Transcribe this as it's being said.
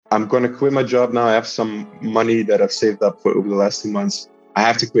I'm going to quit my job now. I have some money that I've saved up for over the last 2 months. I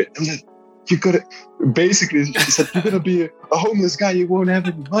have to quit. I was like, you gotta, basically, she said, you're going to be a homeless guy. You won't have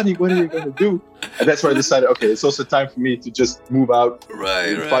any money. What are you going to do? And that's where I decided, okay, it's also time for me to just move out,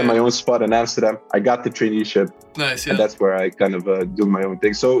 find my own spot in Amsterdam. I got the traineeship. Nice, yeah. And that's where I kind of do my own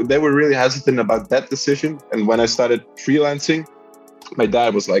thing. So they were really hesitant about that decision. And when I started freelancing, my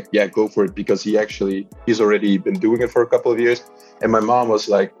dad was like, yeah, go for it, because he's already been doing it for a couple of years. And my mom was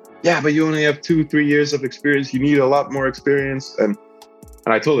like, yeah, but you only have 2-3 years of experience. You need a lot more experience. And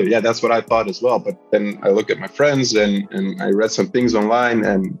I told her, yeah, that's what I thought as well. But then I look at my friends and I read some things online,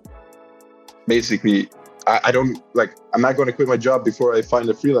 and basically I'm not going to quit my job before I find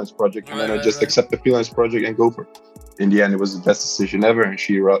a freelance project. And then I just accept the freelance project and go for it. In the end, it was the best decision ever. And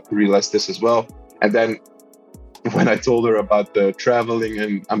she realized this as well. And then when I told her about the traveling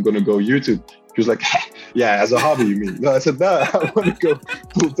and I'm going to go YouTube, she was like, yeah, as a hobby, you mean? No, I said, no, I want to go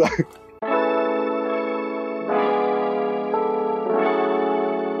full time.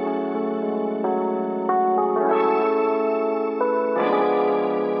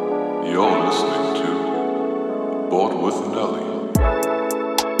 You're listening to Board with Nelly.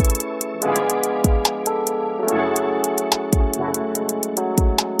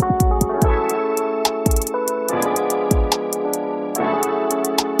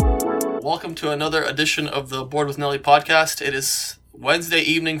 Welcome to another edition of the Board with Nelly podcast. It is Wednesday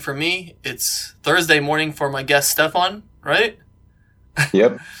evening for me. It's Thursday morning for my guest, Stefan, right?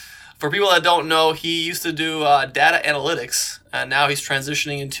 Yep. For people that don't know, he used to do data analytics, and now he's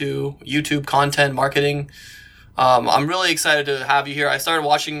transitioning into YouTube content marketing. I'm really excited to have you here. I started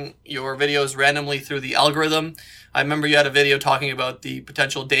watching your videos randomly through the algorithm. I remember you had a video talking about the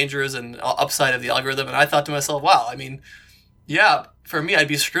potential dangers and upside of the algorithm, and I thought to myself, wow, I mean, yeah, for me, I'd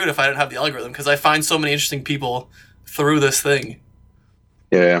be screwed if I didn't have the algorithm, because I find so many interesting people through this thing.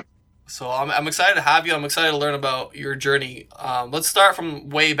 Yeah. So I'm excited to have you. I'm excited to learn about your journey. Let's start from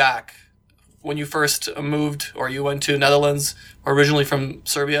way back when you first moved, or you went to Netherlands, originally from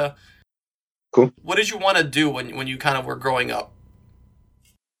Serbia. Cool. What did you want to do when you kind of were growing up?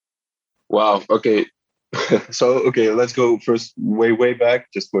 Wow. Okay. Let's go first way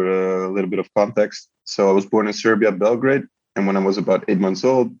back, just for a little bit of context. So I was born in Serbia, Belgrade. And when I was about 8 months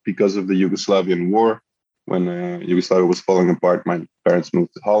old, because of the Yugoslavian war, when Yugoslavia was falling apart, my parents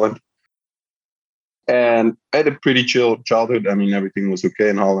moved to Holland. And I had a pretty chill childhood. I mean, everything was okay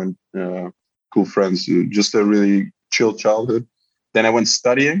in Holland. Cool friends, just a really chill childhood. Then I went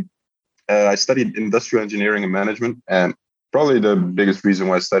studying. I studied industrial engineering and management. And probably the biggest reason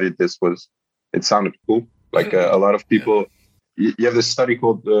why I studied this was it sounded cool. Like a lot of people, you have this study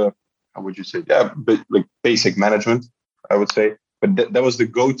called, how would you say? Yeah, like basic management, I would say. But that was the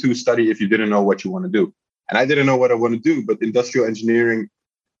go-to study if you didn't know what you want to do. And I didn't know what I want to do, but industrial engineering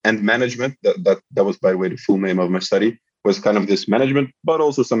and management, that was, by the way, the full name of my study, was kind of this management, but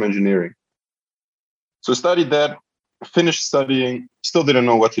also some engineering. So I studied that, finished studying, still didn't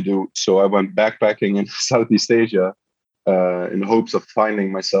know what to do. So I went backpacking in Southeast Asia in the hopes of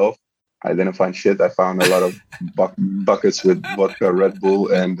finding myself. I didn't find shit. I found a lot of buckets with vodka, Red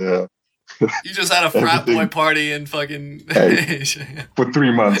Bull, and... you just had a frat boy party in fucking Asia. For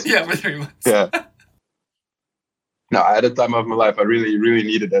 3 months. Yeah, for 3 months. Yeah. No, at the time of my life, I really, really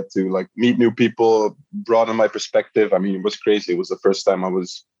needed that to like meet new people, broaden my perspective. I mean, it was crazy. It was the first time I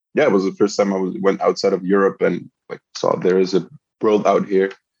went outside of Europe and like saw there is a world out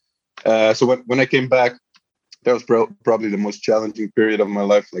here. So when I came back, that was probably the most challenging period of my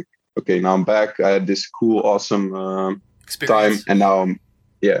life. Like, okay, now I'm back. I had this cool, awesome time, and now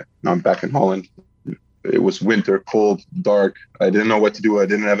I'm back in Holland. It was winter, cold, dark. I didn't know what to do. I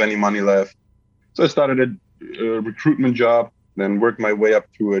didn't have any money left. So I started a recruitment job, then worked my way up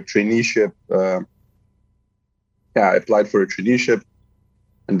to a traineeship. I applied for a traineeship,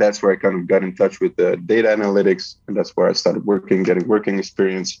 and that's where I kind of got in touch with data analytics, and that's where I started getting working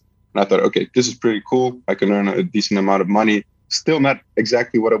experience. And I thought, okay, this is pretty cool. I can earn a decent amount of money. Still not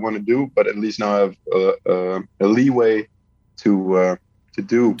exactly what I want to do, but at least now I have a leeway to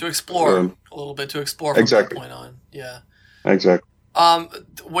explore a little bit, to explore from exactly. that point on. Yeah. Exactly.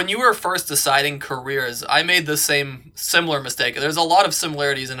 When you were first deciding careers, I made the similar mistake. There's a lot of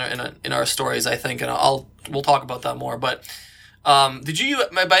similarities in our stories, I think, and we'll talk about that more. But did you,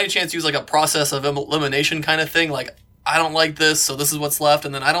 by any chance, use like a process of elimination kind of thing? Like, I don't like this, so this is what's left,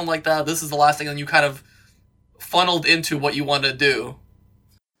 and then I don't like that, this is the last thing, and you kind of funneled into what you want to do.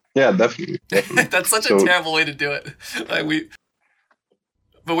 Yeah, definitely. That's such a terrible way to do it. Like we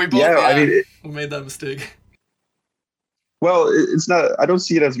both we made that mistake. Well, it's not. I don't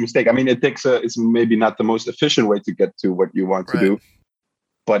see it as a mistake. I mean, it's maybe not the most efficient way to get to what you want to do,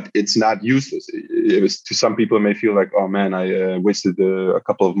 but it's not useless. It was, to some people, it may feel like, oh man, I wasted a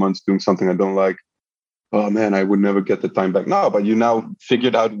couple of months doing something I don't like. Oh man, I would never get the time back. No, but you now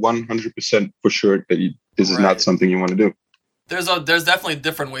figured out 100% for sure that this is not something you want to do. There's definitely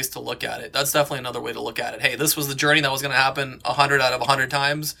different ways to look at it. That's definitely another way to look at it. Hey, this was the journey that was going to happen 100 out of 100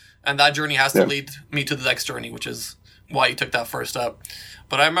 times, and that journey has to lead me to the next journey, which is why you took that first step.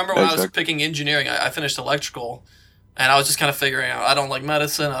 But I remember when I was picking engineering, I finished electrical, and I was just kind of figuring out, I don't like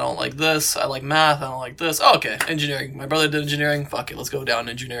medicine, I don't like this, I like math, I don't like this. Oh, okay, engineering. My brother did engineering. Fuck it, let's go down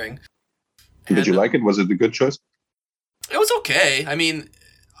engineering. Did you like it? Was it a good choice? It was okay. I mean,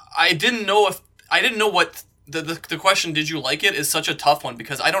 I didn't know what the question, did you like it, is such a tough one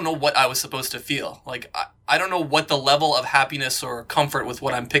because I don't know what I was supposed to feel. Like, I don't know what the level of happiness or comfort with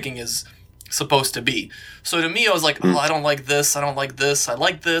what I'm picking is supposed to be. So to me, I was like, oh, I don't like this, I don't like this, I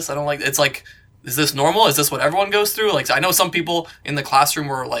like this, I don't like... It's like, is this normal? Is this what everyone goes through? Like, I know some people in the classroom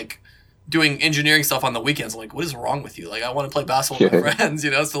were like doing engineering stuff on the weekends. I'm like, what is wrong with you? Like, I want to play basketball with my friends, you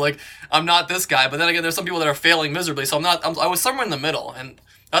know? So like, I'm not this guy. But then again, there's some people that are failing miserably. So I was somewhere in the middle. And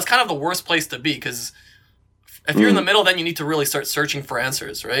that's kind of the worst place to be, because if you're in the middle, then you need to really start searching for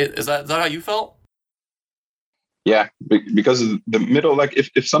answers, right? Is that how you felt? Yeah, because the middle, like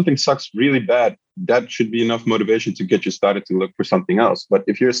if something sucks really bad, that should be enough motivation to get you started to look for something else. But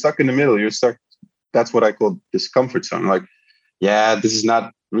if you're stuck in the middle, you're stuck. That's what I call discomfort zone. Like, yeah, this is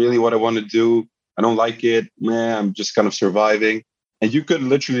not really what I want to do. I don't like it. Man, I'm just kind of surviving. And you could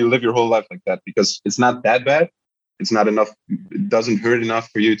literally live your whole life like that because it's not that bad. It's not enough. It doesn't hurt enough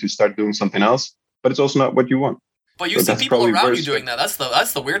for you to start doing something else, but it's also not what you want. But you see people around you doing that.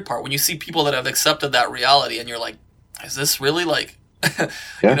 That's the weird part. When you see people that have accepted that reality and you're like, is this really like,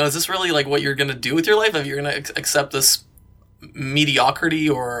 you know, is this really like what you're going to do with your life? If you're going to accept this mediocrity,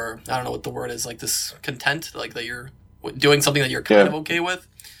 or I don't know what the word is, like this content, like that you're doing something that you're kind of okay with.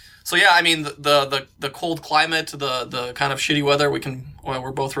 So yeah, I mean the cold climate, the kind of shitty weather,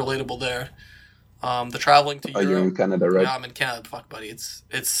 we're both relatable there. The traveling to Europe. You're in Canada, right? Yeah, I'm in Canada. Fuck, buddy,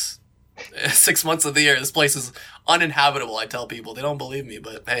 it's 6 months of the year. This place is uninhabitable. I tell people, they don't believe me,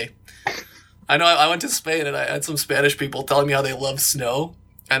 but hey, I know. I went to Spain and I had some Spanish people telling me how they love snow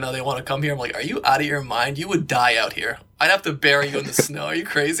and how they want to come here. I'm like, are you out of your mind? You would die out here. I'd have to bury you in the snow. Are you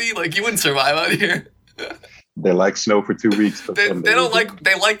crazy? Like, you wouldn't survive out here. They like snow for 2 weeks. They like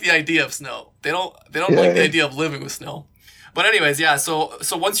the idea of snow. They don't like the idea of living with snow. But anyways, yeah. So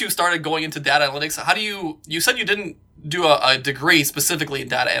once you started going into data analytics, how do you said you didn't do a degree specifically in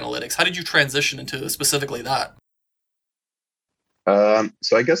data analytics. How did you transition into specifically that?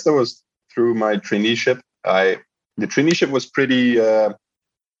 So I guess that was through my traineeship. The traineeship was pretty, how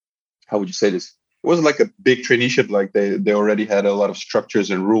would you say this? It wasn't like a big traineeship, like they already had a lot of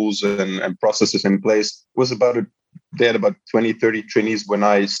structures and rules and processes in place. It was they had about 20, 30 trainees when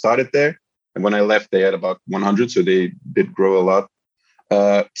I started there. And when I left, they had about 100. So they did grow a lot.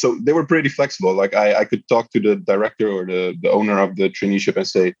 So they were pretty flexible. Like I could talk to the director or the owner of the traineeship and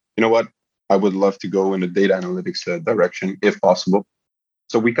say, you know what, I would love to go in the data analytics direction if possible.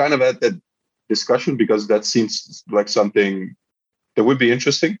 So we kind of had that discussion because that seems like something that would be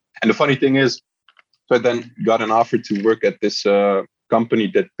interesting. And the funny thing is, so I then got an offer to work at this company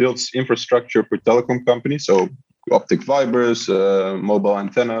that builds infrastructure for telecom companies. So optic fibers, mobile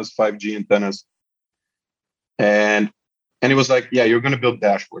antennas, 5G antennas. And it was like, yeah, you're going to build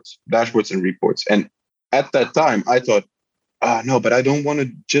dashboards and reports. And at that time, I thought, no, but I don't want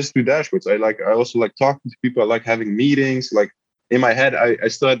to just do dashboards. I also like talking to people. I like having meetings. Like in my head, I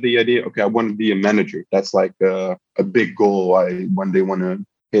still had the idea, okay, I want to be a manager. That's like a big goal I one day want to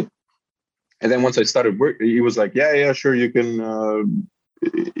hit. And then once I started work, he was like, yeah, sure, you can,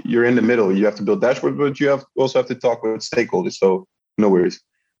 you're in the middle. You have to build dashboards, but you also have to talk with stakeholders. So no worries.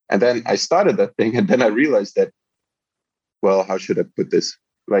 And then I started that thing. And then I realized that, well, how should I put this?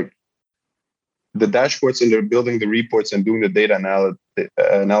 Like the dashboards and they're building the reports and doing the data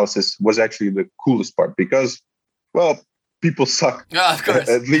analysis was actually the coolest part because, well, people suck. Yeah, of course.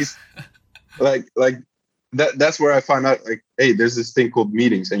 At least like that's where I found out like, hey, there's this thing called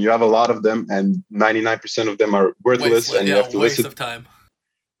meetings and you have a lot of them and 99% of them are worthless and you have to listen. Of time.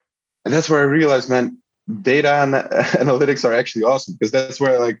 And that's where I realized, man, data and analytics are actually awesome because that's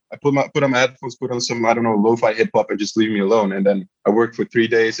where I put on my headphones, put on some, I don't know, lo-fi hip hop and just leave me alone. And then I work for 3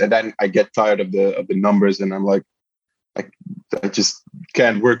 days and then I get tired of the numbers and I'm like, I just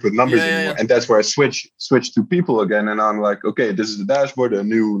can't work with numbers anymore. Yeah. And that's where I switch to people again. And I'm like, okay, this is the dashboard, a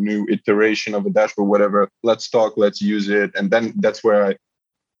new iteration of a dashboard, whatever. Let's talk, let's use it. And then that's where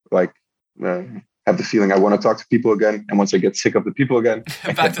I have the feeling I want to talk to people again. And once I get sick of the people again,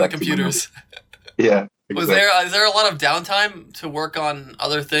 back to the computers. Yeah, Is there a lot of downtime to work on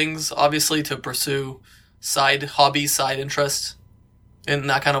other things, obviously, to pursue side hobbies, side interests in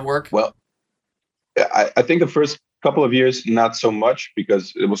that kind of work? Well, I think the first couple of years, not so much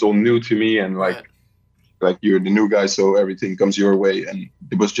because it was all new to me and Right. like you're the new guy, so everything comes your way, and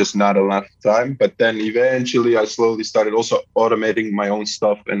it was just not enough time. But then eventually, I slowly started also automating my own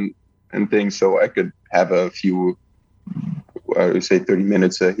stuff and things, so I could have a few, I would say, 30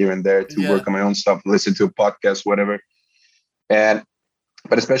 minutes here and there to work on my own stuff, listen to a podcast, whatever.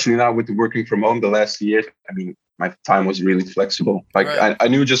 But especially now with the working from home, the last year, I mean, my time was really flexible. Like Right. I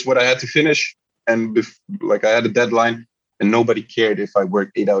knew just what I had to finish, and like I had a deadline. And nobody cared if I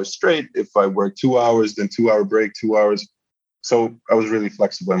worked 8 hours straight, if I worked 2 hours, then 2 hour break, 2 hours. So I was really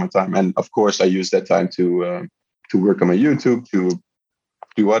flexible in my time. And of course, I used that time to work on my YouTube, to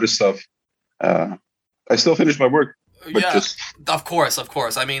do other stuff. I still finished my work, but just Of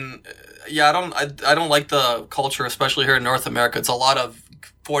course. I mean, I don't like the culture, especially here in North America. It's a lot of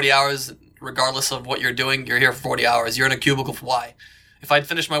 40 hours, regardless of what you're doing. You're here for 40 hours. You're in a cubicle for why? If I'd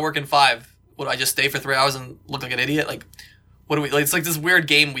finished my work in 5, would I just stay for 3 hours and look like an idiot? Like, what do we like? It's like this weird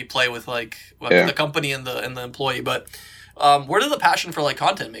game we play with like the company and the employee. But where did the passion for like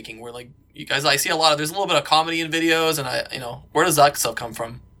content making? Where like you guys, I see a lot of there's a little bit of comedy in videos, and where does that stuff come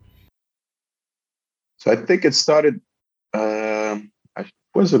from? So I think it started. I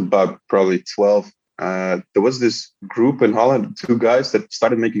was about probably 12. There was this group in Holland, 2 guys that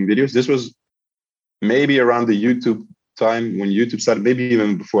started making videos. This was maybe around the YouTube time when YouTube started, maybe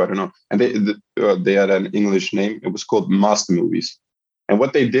even before, I don't know. And they had an English name. It was called Master Movies. And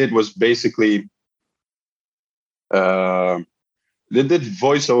what they did was basically they did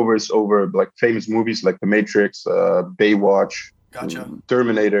voiceovers over like famous movies like The Matrix, Baywatch, Gotcha.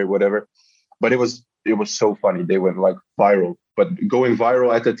 Terminator, whatever. But it was so funny. They went like viral. But going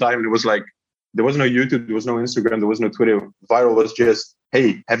viral at the time, it was like there was no YouTube, there was no Instagram, there was no Twitter. Viral was just,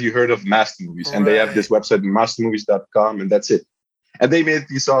 hey, have you heard of Master Movies? And they have this website, mastermovies.com, and that's it. And they made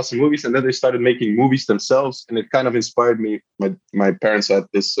these awesome movies, and then they started making movies themselves, and it kind of inspired me. My parents had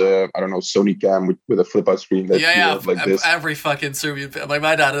this, I don't know, Sony cam with a flip-out screen that like this. Every fucking Serbian, like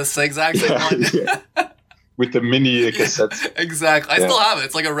my dad has the exact same one. With the mini cassettes. Exactly. I still have it.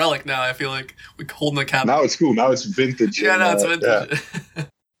 It's like a relic now. I feel like we holding the cabinet. Now it's cool. Now it's vintage. Yeah, now it's vintage.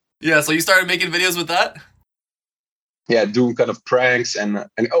 Yeah, so you started making videos with that? Yeah, doing kind of pranks and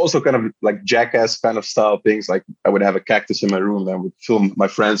also kind of like Jackass kind of style things. Like I would have a cactus in my room and I would film my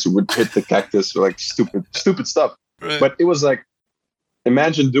friends who would hit the cactus or like stupid stuff. Right. But it was like,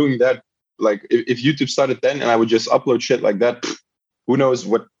 imagine doing that. Like if YouTube started then and I would just upload shit like that, who knows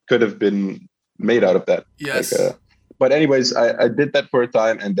what could have been made out of that. Yes. But anyways, I did that for a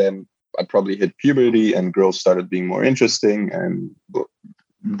time, and then I probably hit puberty and girls started being more interesting and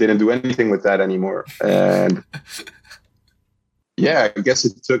didn't do anything with that anymore. And yeah, I guess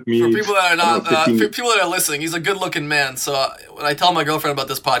it took me. For people that are not, for people that are listening, he's a good-looking man. So when I tell my girlfriend about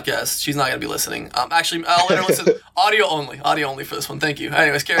this podcast, she's not going to be listening. Actually, I'll let her listen. Audio only for this one. Thank you.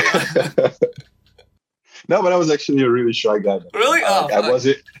 Anyways, carry on. No, but I was actually a really shy guy. Really? I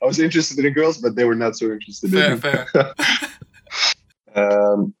was interested in girls, but they were not so interested in me. Fair.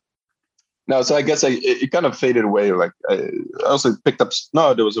 No, so I guess it kind of faded away. Like I also picked up.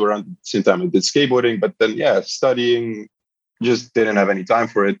 No, there was around the same time I did skateboarding, but then studying, just didn't have any time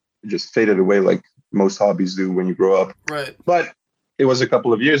for it. It just faded away, like most hobbies do when you grow up. Right. But it was a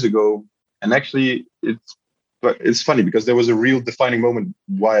couple of years ago, and actually it's funny because there was a real defining moment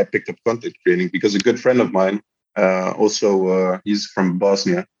why I picked up content creating, because a good friend of mine, he's from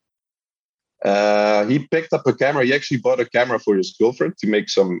Bosnia. He picked up a camera. He actually bought a camera for his girlfriend to make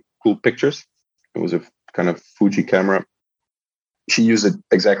some cool pictures. It was a kind of Fuji camera. She used it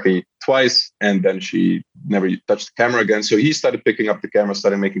exactly twice, and then she never touched the camera again. So he started picking up the camera,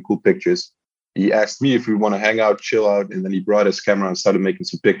 started making cool pictures. He asked me if we want to hang out, chill out, and then he brought his camera and started making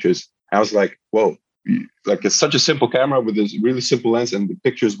some pictures. I was like, whoa. Like it's such a simple camera with this really simple lens, and the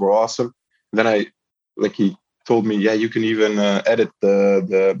pictures were awesome. And then he told me, yeah, you can even edit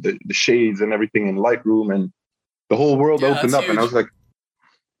the shades and everything in Lightroom, and the whole world opened up. Huge. And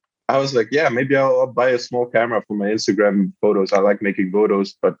I was like, yeah, maybe I'll buy a small camera for my Instagram photos. I like making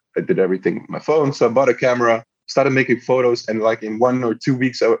photos, but I did everything with my phone. So I bought a camera, started making photos, and like in 1 or 2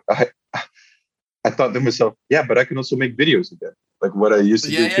 weeks, I thought to myself, yeah, but I can also make videos again, like what I used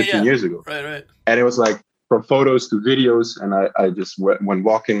to do 15 years ago. Right. And it was like from photos to videos, and I just went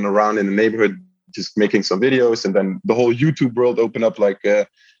walking around in the neighborhood, just making some videos, and then the whole YouTube world opened up, like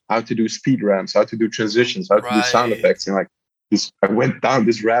how to do speed ramps, how to do transitions, how to do sound effects, and like this. I went down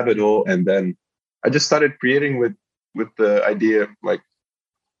this rabbit hole, and then I just started creating with the idea, like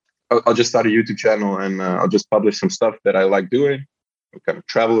I'll just start a YouTube channel and I'll just publish some stuff that I like doing, kind of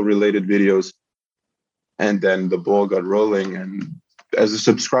travel related videos. And then the ball got rolling. And as the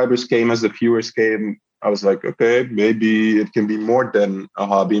subscribers came, as the viewers came, I was like, okay, maybe it can be more than a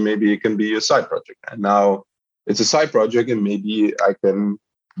hobby. Maybe it can be a side project. And now it's a side project, and maybe I can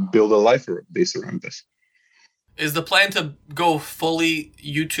build a life based around this. Is the plan to go fully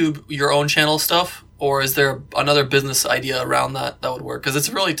YouTube your own channel stuff, or is there another business idea around that would work? Because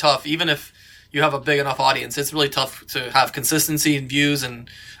it's really tough, even if you have a big enough audience, it's really tough to have consistency in views and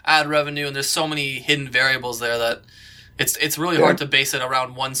ad revenue, and there's so many hidden variables there that it's really hard to base it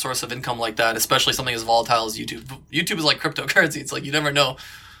around one source of income like that, especially something as volatile as YouTube. YouTube is like cryptocurrency. It's like you never know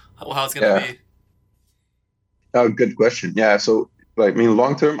how it's going to be. Oh, good question. Yeah, so like, I mean,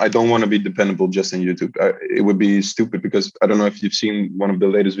 long term, I don't want to be dependable just on YouTube. It would be stupid, because I don't know if you've seen one of the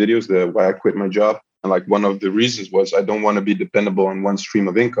latest videos, why I quit my job. And like, one of the reasons was I don't want to be dependable on one stream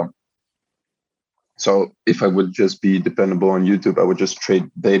of income. So if I would just be dependable on YouTube, I would just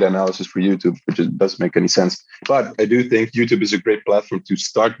trade data analysis for YouTube, which doesn't make any sense. But I do think YouTube is a great platform to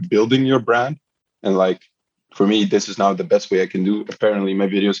start building your brand. And like, for me, this is now the best way I can do. Apparently, my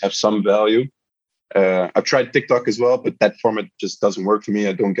videos have some value. I've tried TikTok as well, but that format just doesn't work for me.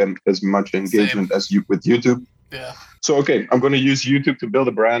 I don't get as much engagement as you with YouTube. Yeah. So, okay, I'm going to use YouTube to build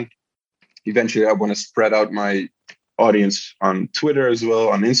a brand. Eventually, I want to spread out my audience on Twitter as well,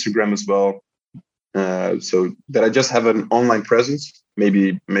 on Instagram as well. So that I just have an online presence,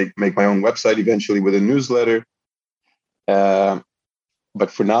 maybe make my own website eventually with a newsletter. But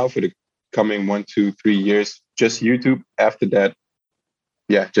for now, for the coming 1, 2, 3 years, just YouTube. After that,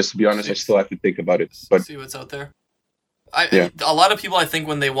 yeah, just to be honest, I still have to think about it. But see what's out there. A lot of people, I think,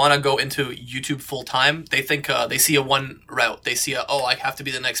 when they want to go into YouTube full time, they think they see a one route. They see I have to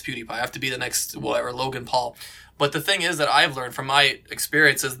be the next PewDiePie. I have to be the next whatever Logan Paul. But the thing is that I've learned from my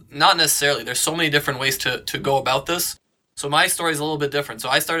experience is not necessarily. There's so many different ways to go about this. So my story is a little bit different. So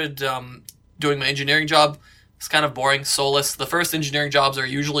I started doing my engineering job. It's kind of boring, soulless. The first engineering jobs are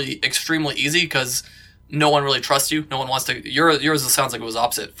usually extremely easy because no one really trusts you. No one wants to. Yours sounds like it was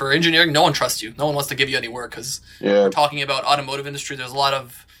opposite. For engineering, no one trusts you. No one wants to give you any work because we're talking about automotive industry. There's a lot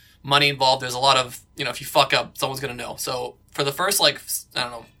of money involved. There's a lot of, if you fuck up, someone's going to know. So for the first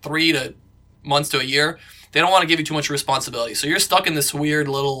 3 to months to a year, they don't want to give you too much responsibility. So you're stuck in this weird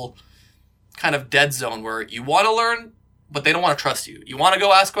little kind of dead zone where you want to learn, but they don't want to trust you. You want to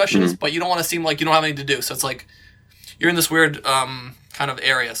go ask questions, but you don't want to seem like you don't have anything to do. So it's like you're in this weird kind of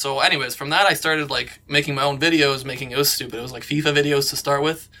area. So anyways, from that I started making my own videos, it was stupid. It was like FIFA videos to start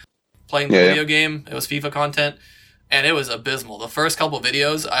with, playing the video game. It was FIFA content, and it was abysmal. The first couple of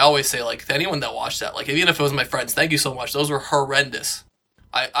videos, I always say to anyone that watched that, even if it was my friends, thank you so much. Those were horrendous.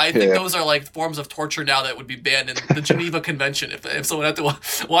 I think those are forms of torture now that would be banned in the Geneva Convention if someone had to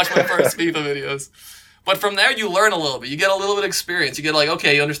watch my first FIFA videos. But from there, you learn a little bit. You get a little bit of experience. You get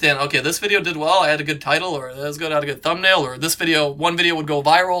okay, you understand, okay, this video did well. I had a good title, or that was good. I had a good thumbnail, or one video would go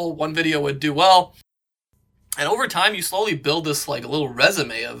viral. One video would do well. And over time, you slowly build this a little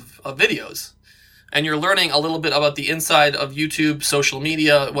resume of videos. And you're learning a little bit about the inside of YouTube, social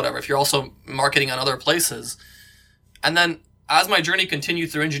media, whatever, if you're also marketing on other places. And then as my journey continued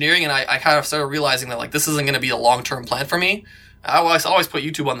through engineering, and I kind of started realizing that this isn't going to be a long-term plan for me, I always put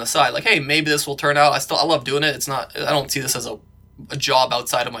YouTube on the side. Hey, maybe this will turn out. I love doing it. I don't see this as a job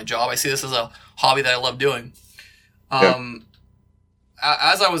outside of my job. I see this as a hobby that I love doing. As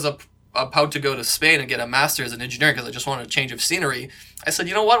I was about to go to Spain and get a master's in engineering because I just wanted a change of scenery, I said,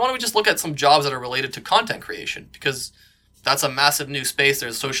 you know what? Why don't we just look at some jobs that are related to content creation? Because that's a massive new space.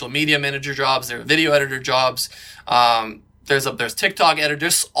 There's social media manager jobs. There are video editor jobs. There's TikTok editor.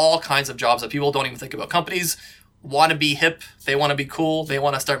 There's all kinds of jobs that people don't even think about. Companies want to be hip. They want to be cool. They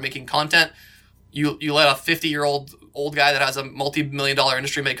want to start making content. You let a 50-year-old old guy that has a multi-million-dollar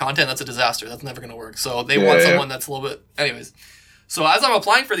industry make content, that's a disaster. That's never going to work. So they want someone that's a little bit... Anyways. So as I'm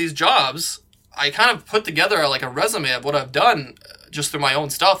applying for these jobs, I kind of put together a resume of what I've done just through my own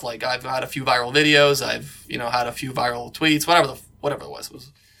stuff. I've had a few viral videos. I've, had a few viral tweets, whatever it was. It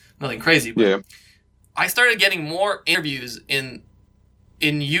was nothing crazy. But I started getting more interviews in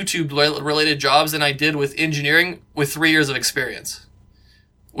YouTube-related jobs than I did with engineering with 3 years of experience,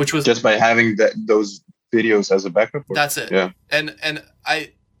 which was... Just by having those videos as a backup? That's it. Yeah. And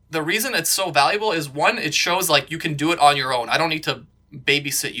the reason it's so valuable is, one, it shows you can do it on your own. I don't need to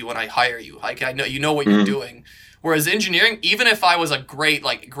babysit you when I hire you. I know you know what you're doing. Whereas engineering, even if I was a grade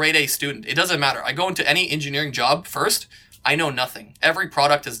A student, it doesn't matter. I go into any engineering job first, I know nothing. Every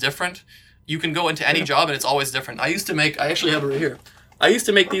product is different. You can go into any job and it's always different. I actually have it right here. I used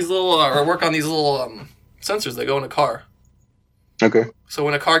to make these little, or work on these little sensors that go in a car. Okay. So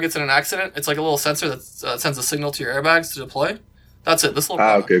when a car gets in an accident, it's like a little sensor that sends a signal to your airbags to deploy. That's it. This little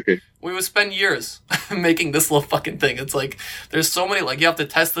product. Okay. We would spend years making this little fucking thing. It's like there's so many, like you have to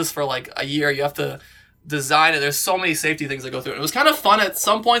test this for like a year. You have to design it. There's so many safety things that go through it. It was kind of fun at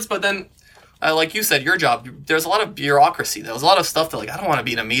some points, but then like you said, your job, there's a lot of bureaucracy. There was a lot of stuff that like I don't want to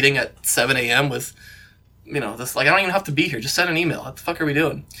be in a meeting at 7 a.m. with this, like I don't even have to be here. Just send an email. What the fuck are we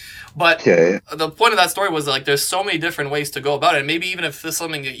doing? But the point of that story was like there's so many different ways to go about it. And maybe even if this is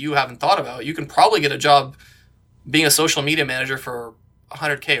something that you haven't thought about, you can probably get a job being a social media manager for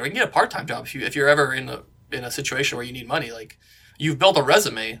 $100K, or you can get a part-time job if you're ever in a situation where you need money. Like you've built a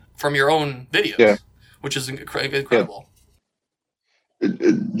resume from your own videos, which is incredible.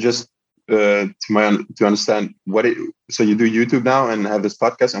 Just to understand so you do YouTube now and have this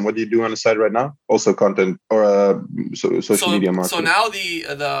podcast, and what do you do on the side right now? Also content or social media marketing. So now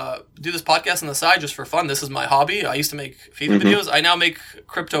the do this podcast on the side just for fun. This is my hobby. I used to make FIFA videos. I now make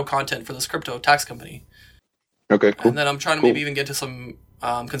crypto content for this crypto tax company. Okay, cool. And then I'm trying to maybe even get to some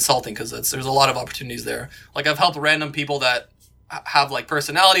consulting because there's a lot of opportunities there. Like I've helped random people that have like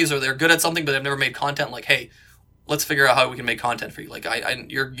personalities or they're good at something but they've never made content. Like, hey, let's figure out how we can make content for you. Like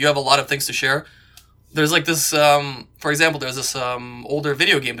you have a lot of things to share. There's like this, for example, there's this older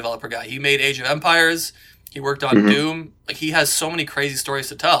video game developer guy. He made Age of Empires. He worked on Doom. Like he has so many crazy stories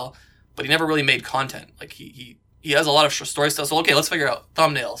to tell, but he never really made content. Like he has a lot of story stuff. So okay, let's figure out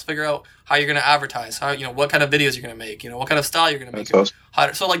thumbnails. Figure out how you're gonna advertise. How what kind of videos you're gonna make. What kind of style you're gonna make. That's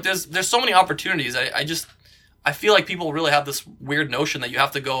awesome. So like there's so many opportunities. I feel like people really have this weird notion that you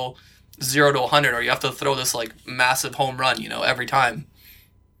have to go 0 to 100 or you have to throw this like massive home run, every time.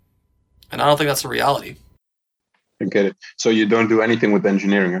 And I don't think that's the reality. I get it. So you don't do anything with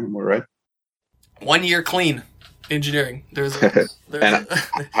engineering anymore, right? 1 year clean engineering. There used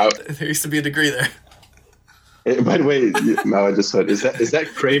to be a degree there. By the way, now I just thought, is that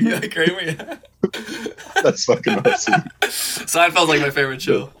Kramer? Yeah, Kramer, yeah. That's fucking awesome. Seinfeld's like my favorite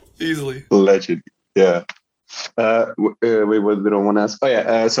show. Easily. Legend. Yeah. Wait, what did I want to ask? Oh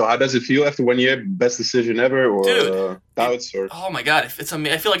yeah. So how does it feel after 1 year? Best decision ever, or doubts? Or oh my god, I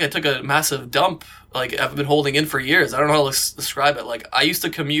feel like I took a massive dump. Like I've been holding in for years. I don't know how to describe it. Like I used to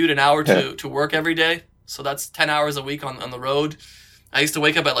commute an hour to work every day, so that's 10 hours a week on the road. I used to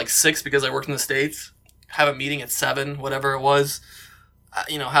wake up at like 6 because I worked in the States. Have a meeting at 7, whatever it was.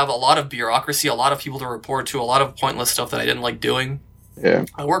 Have a lot of bureaucracy, a lot of people to report to, a lot of pointless stuff that I didn't like doing. Yeah.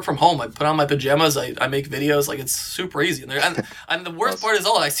 I work from home. I put on my pajamas. I make videos. Like it's super easy. And the worst part is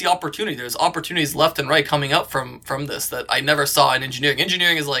I see opportunity. There's opportunities left and right coming up from this that I never saw in engineering.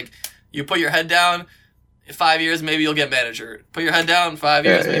 Engineering is like you put your head down. In 5 years, maybe you'll get manager. Put your head down. 5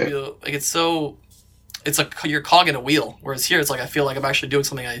 years, maybe you'll like. It's like you're cogging a wheel. Whereas here, it's like I feel like I'm actually doing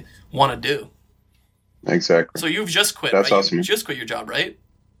something I want to do. Exactly. So you've just quit. That's right? awesome. You just quit your job, right?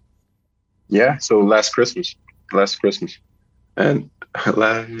 Yeah. So last Christmas, and last Christmas.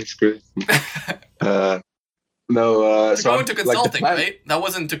 No. So going to consulting, right? That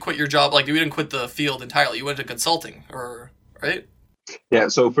wasn't to quit your job. Like you didn't quit the field entirely. You went to consulting, right? Yeah.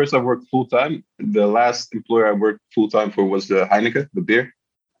 So first I worked full time. The last employer I worked full time for was the Heineken, the beer,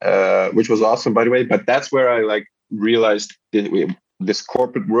 which was awesome, by the way. But that's where I like realized this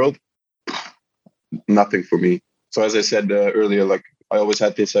corporate world. Nothing for me. So as I said earlier, like I always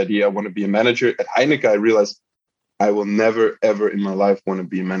had this idea, I want to be a manager. At Heineken, I realized I will never, ever in my life want to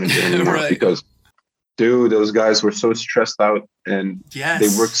be a manager anymore. Right. Because, dude, those guys were so stressed out and they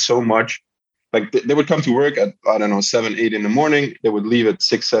worked so much. Like they would come to work at, 7, 8 in the morning. They would leave at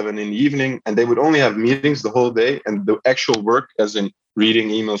 6, 7 in the evening. And they would only have meetings the whole day. And the actual work, as in reading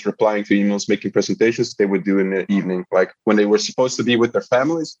emails, replying to emails, making presentations, they would do in the evening. Like when they were supposed to be with their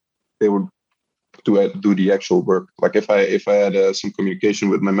families, they would do the actual work. Like if I had some communication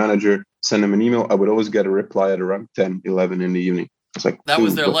with my manager, send them an email, I would always get a reply at around 10, 11 in the evening. It's like that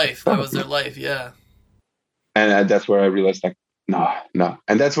was their life. That was their life. Yeah. And that's where I realized like, no.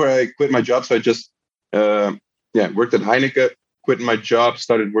 And that's where I quit my job. So I just, worked at Heineken, quit my job,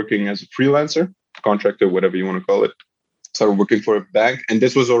 started working as a freelancer, contractor, whatever you want to call it. Started working for a bank. And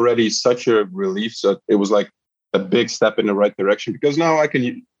this was already such a relief. So it was like a big step in the right direction because now I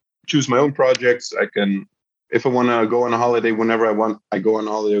can choose my own projects. I can, if I want to go on a holiday whenever I want, I go on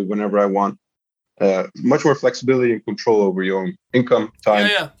holiday whenever I want. Much more flexibility and control over your own income, time.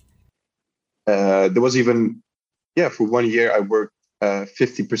 Yeah. There was even, for 1 year, I worked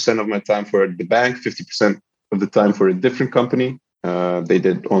 50% of my time for the bank, 50% of the time for a different company. They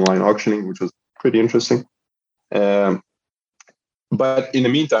did online auctioning, which was pretty interesting. But in the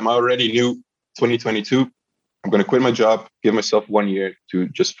meantime, I already knew 2022, I'm going to quit my job, give myself 1 year to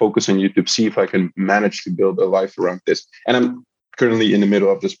just focus on YouTube, see if I can manage to build a life around this. And I'm currently in the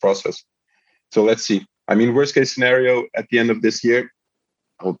middle of this process. So let's see. I mean, worst case scenario, at the end of this year,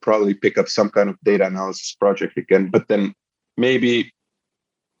 I'll probably pick up some kind of data analysis project again, but then maybe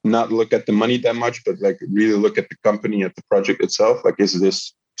not look at the money that much, but like really look at the company, at the project itself. Like, is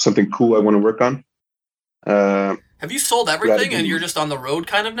this something cool I want to work on? Have you sold everything and you're just on the road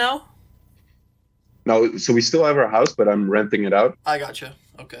kind of now? No, so we still have our house, but I'm renting it out. I gotcha.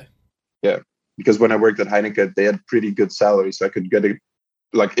 Okay. Yeah, because when I worked at Heineken, they had pretty good salaries. So I could get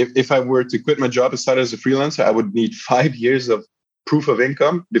like if I were to quit my job and start as a freelancer, I would need 5 years of proof of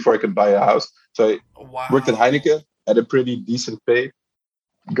income before I could buy a house. So I worked at Heineken, had a pretty decent pay,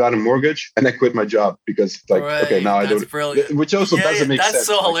 got a mortgage, and I quit my job because like, okay, now I don't, brilliant. Which also doesn't make sense. That's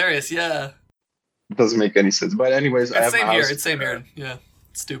so hilarious. Yeah. It doesn't make any sense. But anyways, I have same a here. house. It's same here. Yeah.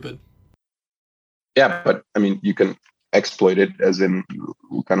 It's stupid. Yeah, but I mean, you can exploit it as in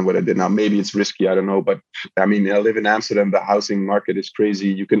kind of what I did now. Maybe it's risky, I don't know. But I mean, I live in Amsterdam. The housing market is crazy.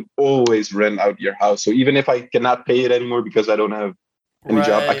 You can always rent out your house. So even if I cannot pay it anymore because I don't have any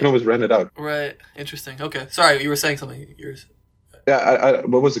job, I can always rent it out. Right. Interesting. Okay. Sorry, you were saying something. Yeah.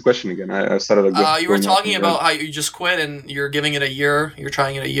 What was the question again? I started. You were talking about how you just quit and you're giving it a year. You're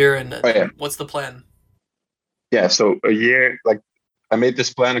trying it a year, and what's the plan? Yeah. So a year, like I made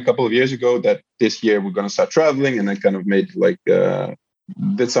this plan a couple of years ago that this year we're going to start traveling, and I kind of made like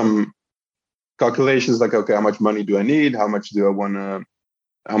did some calculations like, okay, how much money do I need? How much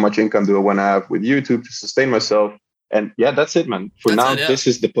income do I want to have with YouTube to sustain myself? And yeah, that's it, man. For now, this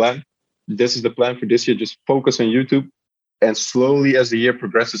is the plan. This is the plan for this year. Just focus on YouTube. And slowly as the year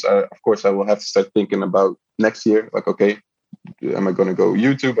progresses, of course, I will have to start thinking about next year. Like, okay, am I going to go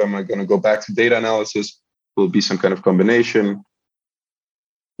YouTube? Am I going to go back to data analysis? Will be some kind of combination.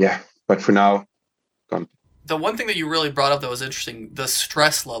 Yeah, but for now, the one thing that you really brought up that was interesting, the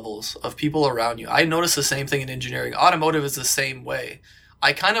stress levels of people around you. I noticed the same thing in engineering. Automotive is the same way.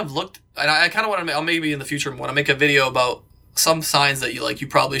 I kind of looked, and I kind of want to, maybe in the future, want to make a video about some signs that you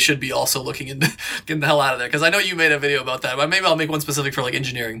probably should be also looking into getting the hell out of there. Because I know you made a video about that, but maybe I'll make one specific for like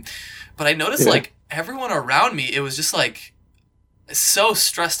engineering. But I noticed like everyone around me, it was just like so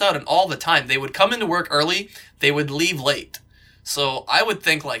stressed out, and all the time they would come into work early, they would leave late. So I would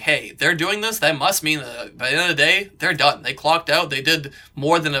think like, hey, they're doing this. That must mean that by the end of the day, they're done. They clocked out. They did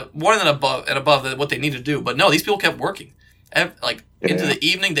more than above what they needed to do. But no, these people kept working. Into the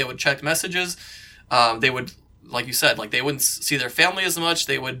evening, they would check messages. They would, like you said, like they wouldn't see their family as much.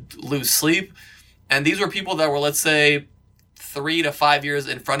 They would lose sleep. And these were people that were, let's say, 3 to 5 years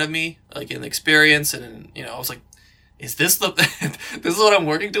in front of me, like in experience. And, I was like, is this this is what I'm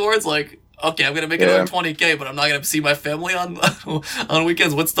working towards? Like, okay, I'm going to make another $20K, but I'm not going to see my family on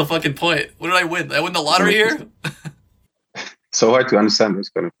weekends. What's the fucking point? What did I win? Did I win the lottery here? So hard to understand those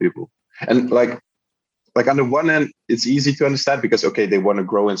kind of people. And like on the one hand, it's easy to understand because, okay, they want to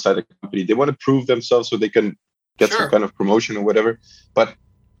grow inside a company. They want to prove themselves so they can get some kind of promotion or whatever. But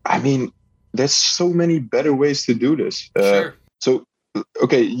I mean, there's so many better ways to do this. So,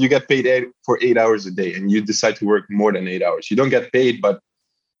 okay, you get paid for 8 hours a day and you decide to work more than 8 hours. You don't get paid, but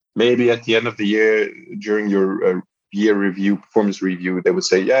maybe at the end of the year, during your year review, performance review, they would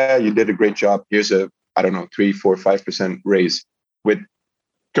say, yeah, you did a great job. Here's a, 3, 4, 5% raise. With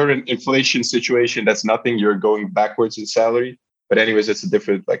current inflation situation, that's nothing. You're going backwards in salary. But anyways, it's a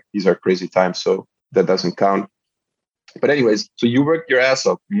different, like, these are crazy times, so that doesn't count. But anyways, so you work your ass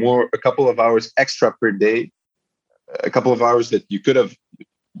off, a couple of hours extra per day, a couple of hours that you could have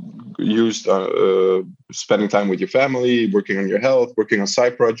used spending time with your family, working on your health, working on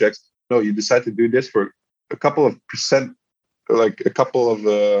side projects. No, you decide to do this for a couple of percent, like a couple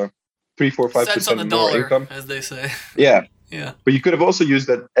of 3, 4, 5% more income, as they say. Yeah. Yeah. But you could have also used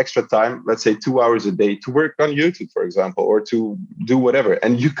that extra time, let's say 2 hours a day, to work on YouTube, for example, or to do whatever.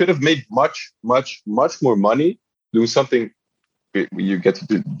 And you could have made much, much, much more money doing something. You get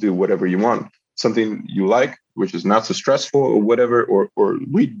to do whatever you want, something you like, which is not so stressful or whatever, or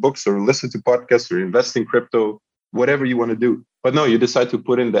read books or listen to podcasts or invest in crypto, whatever you want to do. But no, you decide to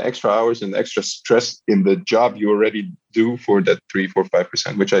put in the extra hours and the extra stress in the job you already do for that 3, 4,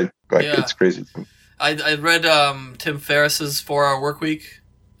 5%, which I like. Yeah. It's crazy. I read Tim Ferriss's 4-Hour Workweek,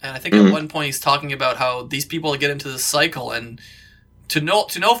 and I think at one point he's talking about how these people get into this cycle, and to no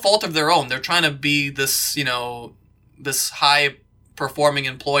fault of their own, they're trying to be this, this high performing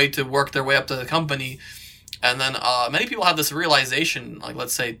employee to work their way up to the company. And then many people have this realization, like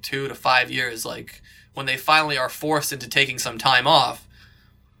let's say 2 to 5 years, like when they finally are forced into taking some time off.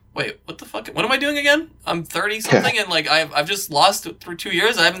 Wait, what the fuck? What am I doing again? I'm 30 something, and like I've just lost through 2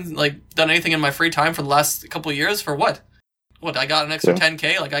 years. I haven't like done anything in my free time for the last couple of years. For what? What, I got an extra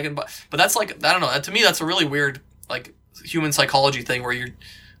 10K? Like I can buy, but that's like, I don't know. To me, that's a really weird like human psychology thing where you're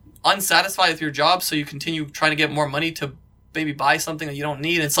unsatisfied with your job, so you continue trying to get more money to maybe buy something that you don't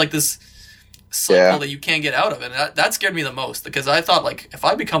need. It's like this cycle that you can't get out of, and that scared me the most, because I thought, like, if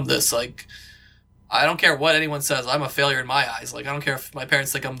I become this, like, I don't care what anyone says, I'm a failure in my eyes. Like, I don't care if my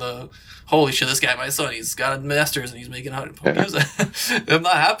parents think I'm the holy shit, this guy, my son, he's got a master's and he's making music. I'm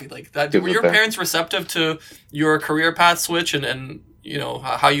not happy. Like that. Were your parents receptive to your career path switch and you know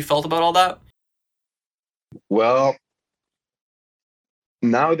how you felt about all that? Well,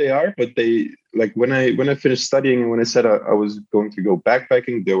 now they are, but they, like, when I finished studying and when I said I was going to go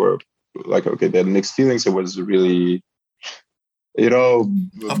backpacking, they were like, okay, they had mixed feelings. It was really, you know,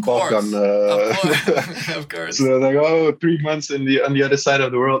 of course. Of course. So like, oh, 3 months on the other side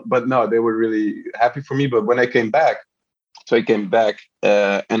of the world. But no, they were really happy for me. But when I came back,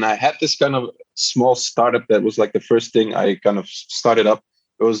 and I had this kind of small startup that was like the first thing I kind of started up.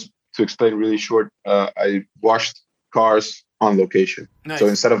 It was, to explain really short, I washed cars on location. Nice. So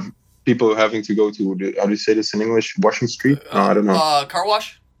instead of people having to go to, how do you say this in English? Washing street? No, I don't know. Car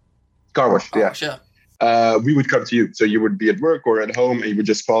wash? Car wash, yeah. We would come to you. So you would be at work or at home, and you would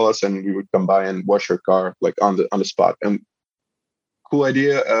just call us, and we would come by and wash your car, like on the spot. And cool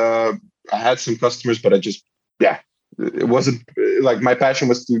idea. I had some customers, but it wasn't like my passion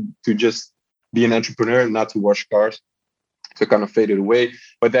was to just be an entrepreneur and not to wash cars. So it kind of faded away.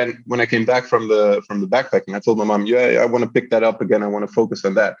 But then when I came back from the backpacking, I told my mom, I want to pick that up again. I want to focus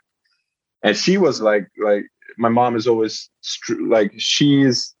on that. And she was like my mom is always like, she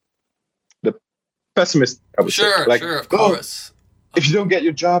is the pessimist, I would say. Like, sure, of course. If you don't get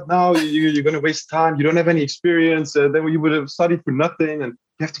your job now, you're going to waste time. You don't have any experience. Then you would have studied for nothing, and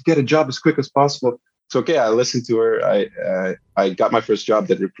you have to get a job as quick as possible. So, okay, I listened to her. I got my first job,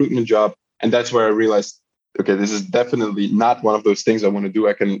 that recruitment job. And that's where I realized, okay, this is definitely not one of those things I want to do.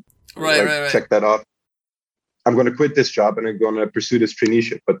 I can check that off. I'm going to quit this job and I'm going to pursue this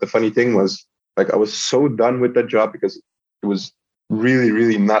traineeship. But the funny thing was, like, I was so done with that job because it was really,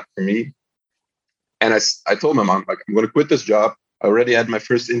 really not for me. And I told my mom, like, I'm going to quit this job. I already had my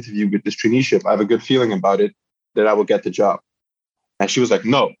first interview with this traineeship. I have a good feeling about it, that I will get the job. And she was like,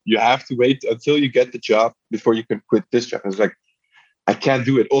 no, you have to wait until you get the job before you can quit this job. I was like, I can't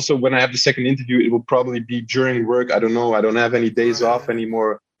do it. Also, when I have the second interview, it will probably be during work. I don't know. I don't have any days off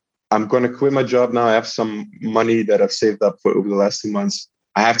anymore. I'm going to quit my job now. I have some money that I've saved up for over the last 2 months.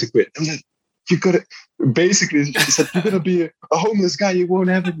 I have to quit. I was like, you got to, basically, she said, you're going to be a homeless guy. You won't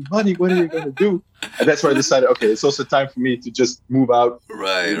have any money. What are you going to do? And that's where I decided, okay, it's also time for me to just move out,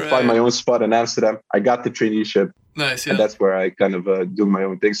 find my own spot in Amsterdam. I got the traineeship. Nice, yeah. And that's where I kind of do my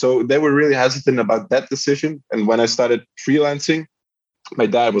own thing. So they were really hesitant about that decision. And when I started freelancing, my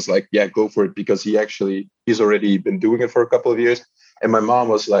dad was like, yeah, go for it, because he's already been doing it for a couple of years. And my mom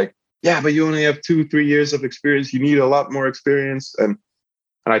was like, yeah, but you only have 2-3 years of experience. You need a lot more experience. And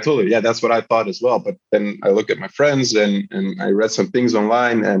I told her, yeah, that's what I thought as well. But then I look at my friends and I read some things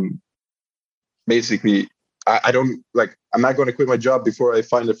online, and basically I don't like, I'm not going to quit my job before I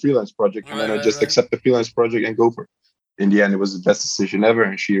find a freelance project. And then I just accept the freelance project and go for it. In the end, it was the best decision ever.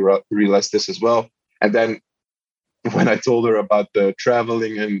 And she realized this as well. And then when I told her about the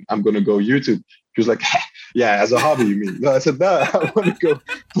traveling and I'm going to go YouTube, she was like, yeah, as a hobby, you mean? No, I said, no, I want to go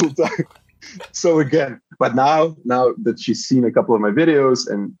full time. So again, but now that she's seen a couple of my videos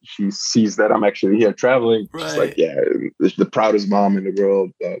and she sees that I'm actually here traveling, she's like, yeah, the proudest mom in the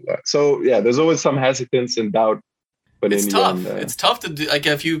world. Blah, blah. So yeah, there's always some hesitance and doubt. But it's tough. It's tough to do. Like,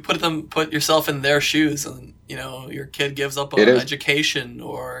 if you put yourself in their shoes, and you know your kid gives up an education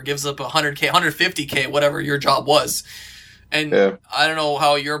or gives up $100K, $150K, whatever your job was. And I don't know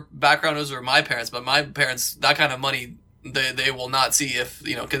how your background is or my parents, but my parents, that kind of money they will not see if,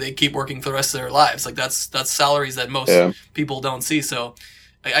 you know, because they keep working for the rest of their lives. Like that's salaries that most people don't see. So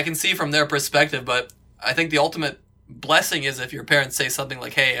I can see from their perspective, but I think the ultimate blessing is if your parents say something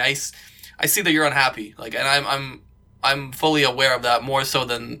like, "Hey, I see that you're unhappy," like, and I'm fully aware of that, more so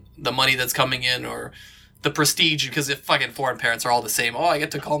than the money that's coming in or the prestige, because if fucking foreign parents are all the same. Oh, I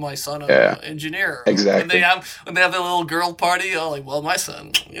get to call my son an engineer. Exactly. When they have their little girl party, oh, like, well, my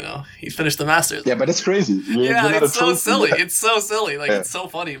son, you know, he finished the master's. Yeah, but it's crazy. It's so silly. It's so silly. Like, it's so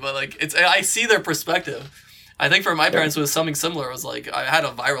funny, but like, I see their perspective. I think for my parents, it was something similar. It was like, I had a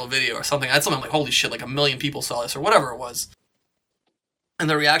viral video or something. I had something like, holy shit, like 1 million people saw this or whatever it was. And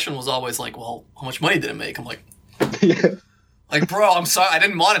the reaction was always like, well, how much money did it make? I'm like, like, bro, I'm sorry, I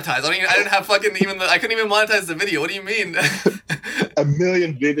didn't monetize. I didn't have fucking I couldn't even monetize the video. What do you mean? 1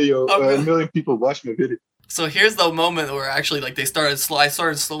 million a million people watched my video. So here's the moment where actually, like, I started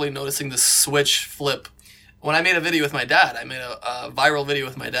slowly noticing this switch flip, when I made a video with my dad, I made a viral video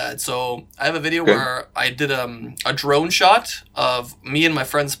with my dad. So I have a video where I did a drone shot of me and my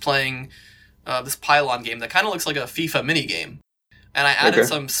friends playing this pylon game that kind of looks like a FIFA mini game. And I added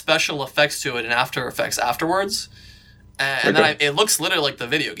some special effects to it in After Effects afterwards. And then it looks literally like the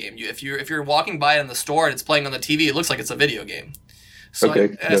video game. If you're walking by it in the store and it's playing on the TV, it looks like it's a video game. So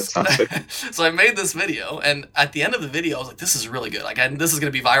so I made this video, and at the end of the video, I was like, "This is really good. Like, this is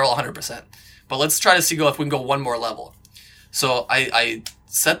gonna be viral 100%." But let's try to see if we can go one more level. So I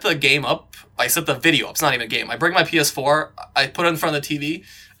set the game up. I set the video up. It's not even a game. I bring my PS4. I put it in front of the TV,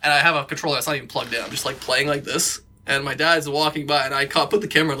 and I have a controller that's not even plugged in. I'm just like playing like this, and my dad's walking by, and I put the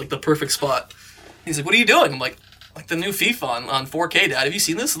camera in like the perfect spot. He's like, "What are you doing?" I'm like the new FIFA on 4K, Dad. Have you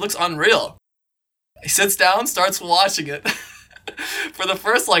seen this? It looks unreal. He sits down, starts watching it. For the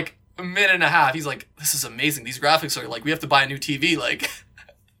first like minute and a half, he's like, "This is amazing. These graphics are like, we have to buy a new TV." Like,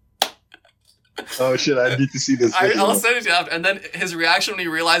 oh shit, I need to see this video. I'll send it to you after. And then his reaction when he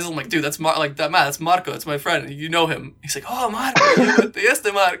realizes, I'm like, "Dude, that's that's Marco. That's my friend. You know him." He's like, "Oh, Marco, yes,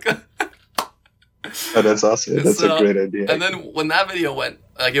 Marco." Oh, that's awesome. That's a great idea. And then when that video went,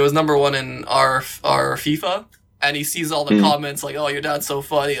 like, it was #1 in our FIFA. And he sees all the comments like, "Oh, your dad's so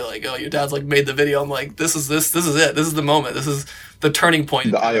funny." Like, "Oh, your dad's like made the video." I'm like, this is it. This is the moment. This is the turning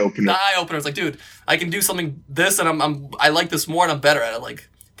point. The eye opener. The eye opener. It's like, dude, I can do something this, and I like this more, and I'm better at it. Like,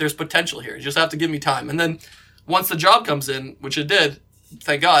 there's potential here. You just have to give me time. And then once the job comes in, which it did,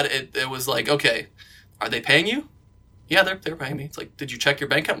 thank God, it was like, okay, are they paying you? Yeah, they're paying me. It's like, did you check your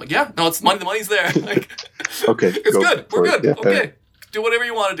bank account? I'm like, yeah, no, it's money. The money's there. Like, okay, it's good. We're good. Yeah. Okay, do whatever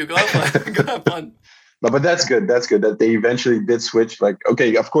you want to do. Go have fun. Go have fun. But that's good. That's good that they eventually did switch. Like,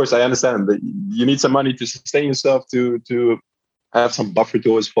 okay, of course, I understand that you need some money to sustain yourself, to have some buffer to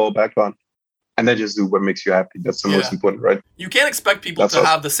always fall back on, and then just do what makes you happy. That's the most important, right? You can't expect people to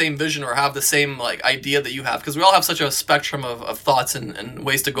have the same vision or have the same like idea that you have, because we all have such a spectrum of thoughts and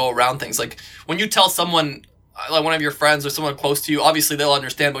ways to go around things. Like when you tell someone, like one of your friends or someone close to you, obviously they'll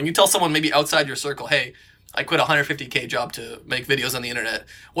understand. But when you tell someone maybe outside your circle, "Hey, I quit a $150K job to make videos on the internet,"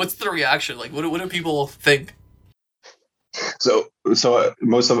 what's the reaction? Like, what do people think? So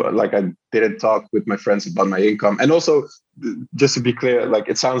most of like I didn't talk with my friends about my income, and also just to be clear, like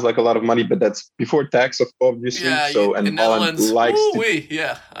it sounds like a lot of money, but that's before tax, obviously. Yeah, so and Holland likes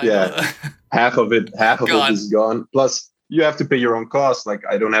half of it is gone. Plus, you have to pay your own costs. Like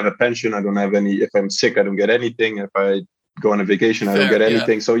I don't have a pension. I don't have any. If I'm sick, I don't get anything. If I go on a vacation, I don't get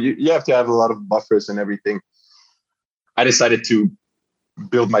anything. So you have to have a lot of buffers and everything. I decided to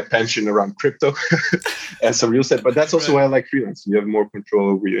build my pension around crypto and some real estate, but that's also why I like freelance. You have more control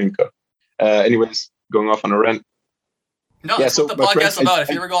over your income. Anyways, going off on a rant. No, that's what the podcast's about. If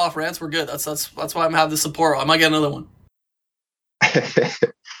you ever go off rants, we're good. That's why I'm having the support. I might get another one.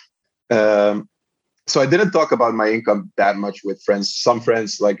 So I didn't talk about my income that much with friends. Some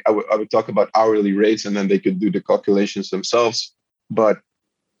friends, like I would talk about hourly rates, and then they could do the calculations themselves. But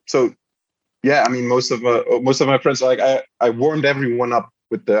so, yeah, I mean, most of my friends, like I warmed everyone up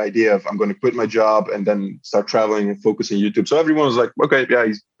with the idea of I'm going to quit my job and then start traveling and focus on YouTube. So everyone was like, okay, yeah,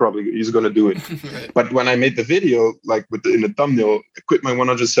 he's going to do it. Right. But when I made the video, like in the thumbnail, I quit my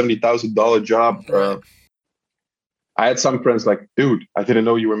 $170,000 job. Right. I had some friends like, dude, I didn't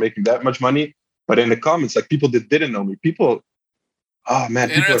know you were making that much money. But in the comments, like people that didn't know me, oh man,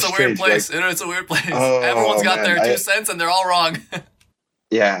 the internet's a weird place. Like, Internet's a weird place. Everyone's got their 2 cents, and they're all wrong.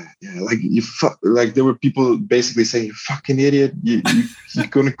 Yeah, like there were people basically saying, "You fucking idiot! You're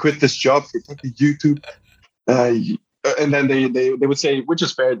gonna quit this job for fucking YouTube." And then they would say, which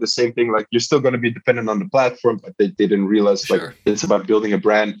is fair, the same thing. Like you're still gonna be dependent on the platform, but they didn't realize like it's about building a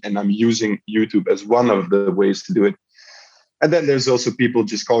brand, and I'm using YouTube as one of the ways to do it. And then there's also people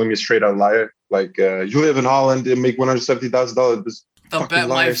just calling me straight out liar. Like, you live in Holland and make $170,000.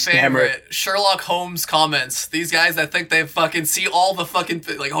 My favorite, Sherlock Holmes comments. These guys that think they fucking see all the fucking...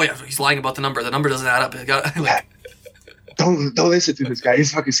 Like, oh yeah, he's lying about the number. The number doesn't add up. Don't listen to this guy.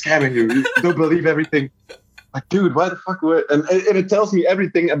 He's fucking scamming you. Don't believe everything. Like, dude, why the fuck would... And it tells me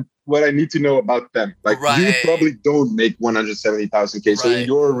everything and what I need to know about them. Like, you probably don't make 170,000K. So in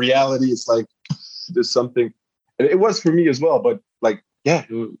your reality, it's like, there's something... It was for me as well, but like, yeah,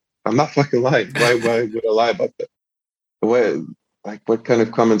 I'm not fucking lying. Why would I lie about that? What kind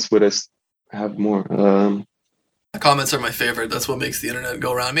of comments would I have more? Comments are my favorite. That's what makes the internet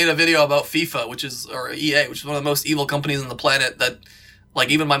go around. I made a video about FIFA, or EA, which is one of the most evil companies on the planet. That,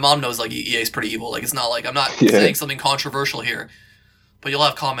 like, even my mom knows, like, EA is pretty evil. Like, it's not like I'm not saying something controversial here, but you'll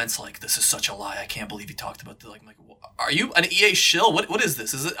have comments like, "This is such a lie. I can't believe you talked about that." Like, are you an EA shill? What is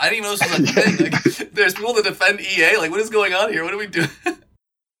this? Is it? I didn't even know this was a thing. Like, there's people that defend EA. Like, what is going on here? What do we do?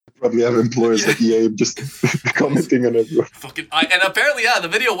 Probably have employers at EA just commenting on everyone. And apparently, the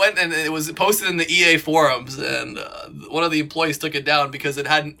video went and it was posted in the EA forums, and one of the employees took it down because it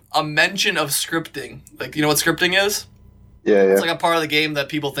had a mention of scripting. Like, you know what scripting is? Yeah. It's like a part of the game that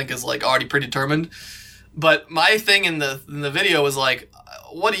people think is like already predetermined. But my thing in the video was like,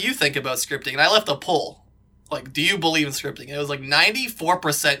 what do you think about scripting? And I left a poll. Like, do you believe in scripting? And it was like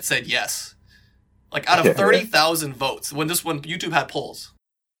 94% said yes. Like out of 30,000 votes when YouTube had polls.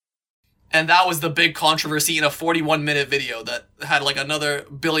 And that was the big controversy in a 41-minute video that had like another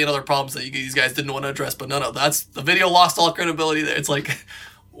billion other problems that these guys didn't want to address. But no, the video lost all credibility there. It's like,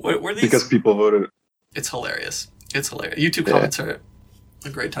 where these? Because people voted. It's hilarious. YouTube comments are a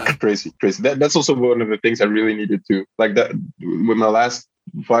great time. Crazy. That's also one of the things I really needed to, like that with my last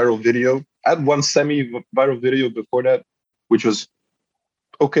viral video. I had one semi-viral video before that, which was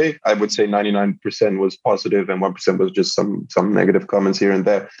okay. I would say 99% was positive and 1% was just some negative comments here and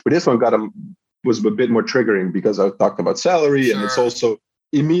there. But this one was a bit more triggering because I talked about salary, and it's also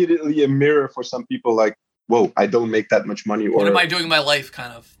immediately a mirror for some people like, whoa, I don't make that much money. Or what am I doing in my life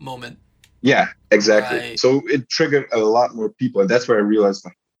kind of moment. Yeah, exactly. Right. So it triggered a lot more people. And that's where I realized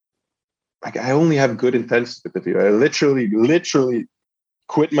like I only have good intentions with the video. I literally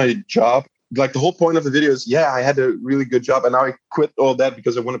quit my job. Like the whole point of the video is, I had a really good job and now I quit all that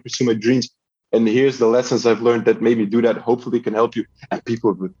because I want to pursue my dreams. And here's the lessons I've learned that maybe do that. Hopefully can help you. And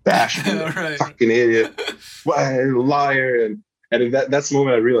people would bash me, right. Fucking idiot, liar. And that's the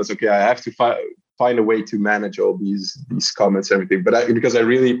moment I realized, okay, I have to find a way to manage all these comments and everything. But because I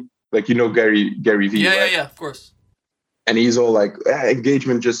really, like, you know, Gary Vee. Yeah, of course. And he's all like,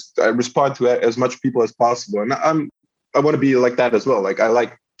 engagement, just I respond to as much people as possible. And I want to be like that as well. Like I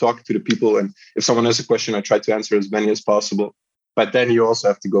like talking to the people, and if someone has a question, I try to answer as many as possible. But then you also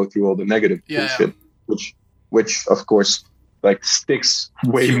have to go through all the negative bullshit, which of course like sticks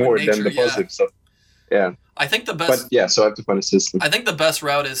way Human more nature, than the positive stuff. Yeah. I think the best. But so I have to find a system. I think the best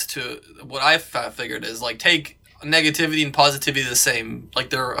route is to what I've figured is like take negativity and positivity the same. Like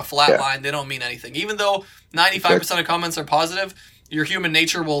they're a flat line. They don't mean anything. Even though 95% of comments are positive, your human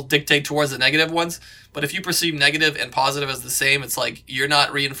nature will dictate towards the negative ones. But if you perceive negative and positive as the same, it's like you're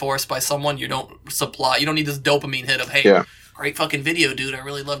not reinforced by someone. You don't need this dopamine hit of, hey, great fucking video, dude. I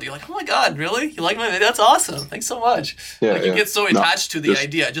really loved it. You're like, oh my God, really? You like my video? That's awesome. Thanks so much. You get so attached to the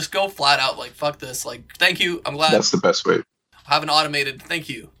idea. Just go flat out like, fuck this. Like, thank you. I'm glad. That's the best way. Have an automated thank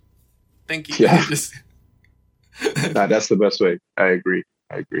you. Yeah. That's the best way. I agree.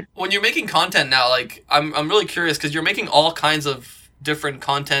 When you're making content now, like I'm really curious because you're making all kinds of different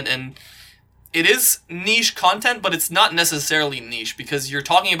content, and it is niche content, but it's not necessarily niche because you're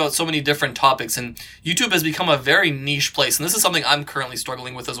talking about so many different topics, and YouTube has become a very niche place. And this is something I'm currently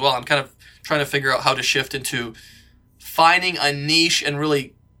struggling with as well. I'm kind of trying to figure out how to shift into finding a niche and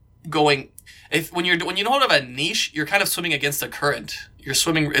really going. When you don't have a niche, you're kind of swimming against the current. You're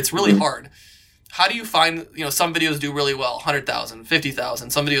swimming. It's really hard. How do you find, some videos do really well, 100,000, 50,000,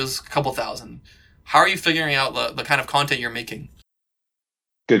 some videos a couple thousand. How are you figuring out the kind of content you're making?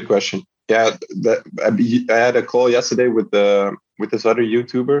 Good question. Yeah, I had a call yesterday with this other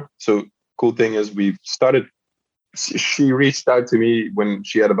YouTuber. So cool thing is she reached out to me when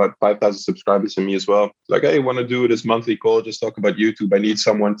she had about 5,000 subscribers and me as well. Like, hey, I want to do this monthly call, just talk about YouTube. I need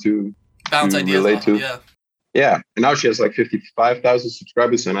someone to bounce ideas relate to. Yeah, and now she has like 55,000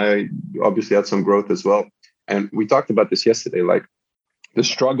 subscribers, and I obviously had some growth as well. And we talked about this yesterday, like the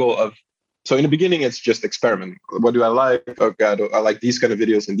struggle of. So in the beginning, it's just experiment. What do I like? Okay, I like these kind of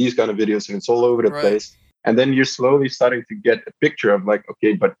videos and these kind of videos, and it's all over the place. And then you're slowly starting to get a picture of like,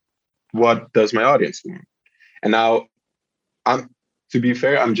 okay, but what does my audience want? And now, to be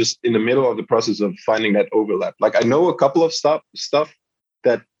fair, I'm just in the middle of the process of finding that overlap. Like I know a couple of stuff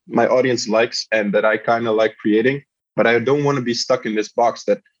that my audience likes and that I kind of like creating, but I don't want to be stuck in this box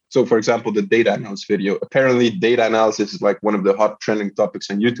that. So for example, the data analysis video, apparently data analysis is like one of the hot trending topics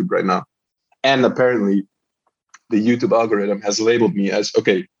on YouTube right now. And apparently the YouTube algorithm has labeled me as,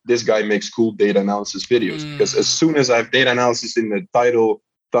 okay, this guy makes cool data analysis videos. Because as soon as I have data analysis in the title,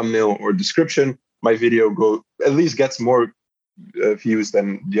 thumbnail, or description, my video at least gets more views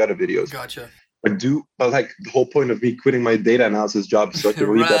than the other videos. Gotcha. But like the whole point of me quitting my data analysis job is so I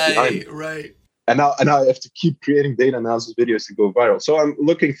can leave that behind. Right. And now I have to keep creating data analysis videos to go viral. So I'm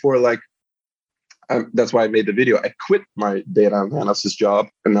looking for like, that's why I made the video. I quit my data analysis job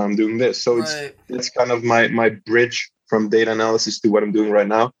and now I'm doing this. So it's kind of my bridge from data analysis to what I'm doing right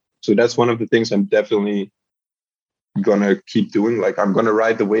now. So that's one of the things I'm definitely going to keep doing. Like I'm going to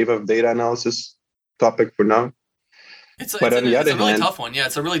ride the wave of data analysis topic for now. It's a really tough one. Yeah,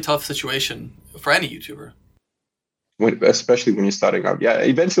 it's a really tough situation for any YouTuber. especially when you're starting out. Yeah,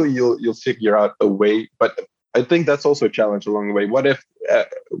 eventually you'll figure out a way, but I think that's also a challenge along the way. What if,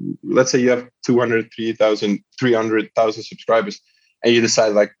 let's say you have 300,000 subscribers, and you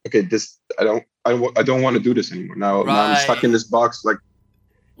decide like, okay, this I don't want to do this anymore. Now I'm stuck in this box. Like,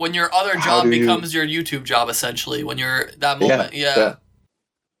 when your other job becomes your YouTube job, essentially, when you're that moment, yeah.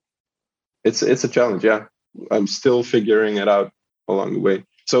 It's a challenge. Yeah, I'm still figuring it out along the way.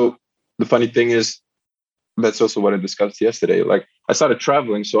 So the funny thing is, that's also what I discussed yesterday. Like, I started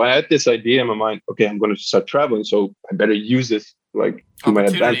traveling, so I had this idea in my mind. Okay, I'm going to start traveling, so I better use this like to my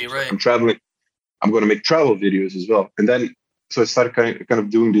advantage. Right. I'm traveling. I'm going to make travel videos as well. And then, so I started kind of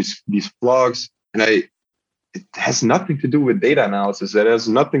doing these vlogs, and it has nothing to do with data analysis. It has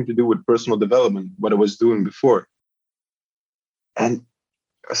nothing to do with personal development, what I was doing before. And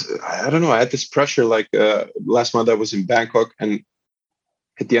I don't know. I had this pressure. Like last month, I was in Bangkok, and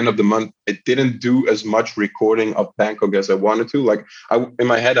at the end of the month, I didn't do as much recording of Bangkok as I wanted to. Like, in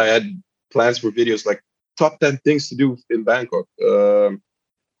my head, I had plans for videos like top 10 things to do in Bangkok.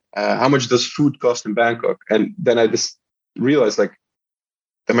 How much does food cost in Bangkok? And then I just realized, like,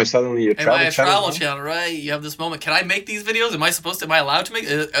 am I suddenly a travel channel? Right? You have this moment. Can I make these videos? Am I allowed to make?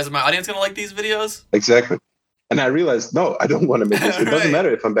 Is my audience going to like these videos? Exactly. And I realized, no, I don't want to make this. It doesn't matter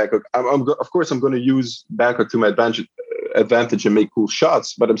if I'm Bangkok. Of course, I'm going to use Bangkok to my advantage and make cool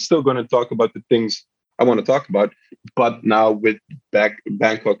shots, but I'm still going to talk about the things I want to talk about, but now with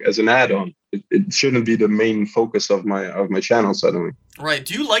Bangkok as an add-on. It shouldn't be the main focus of my channel suddenly. Right.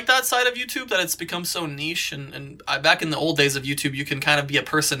 Do you like that side of YouTube, that it's become so niche? And back in the old days of YouTube, you can kind of be a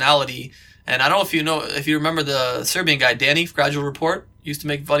personality. And I don't know if you remember the Serbian guy, Danny, Gradual Report, used to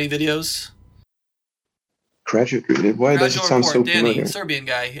make funny videos. Why does it sound so familiar? Danny, Serbian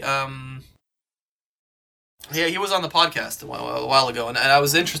guy. Yeah, he was on the podcast a while ago, and I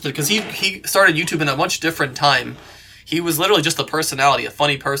was interested because he started YouTube in a much different time. He was literally just a personality, a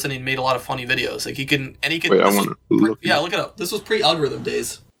funny person. He made a lot of funny videos. Like, he can. Wait, I want to look. Yeah, look it up. This was pre-algorithm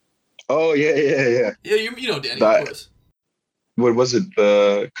days. Oh yeah. Yeah, you know Danny, of course. What was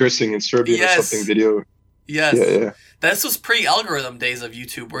it? Cursing in Serbian or something video? Yes. Yeah. This was pre-algorithm days of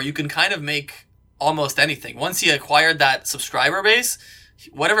YouTube, where you can kind of make almost anything. Once he acquired that subscriber base,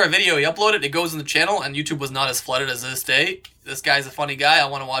 whatever video he uploaded, it goes in the channel, and YouTube was not as flooded as this day. This guy's a funny guy. I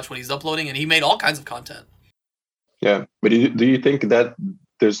want to watch what he's uploading, and he made all kinds of content. Yeah, but do you think that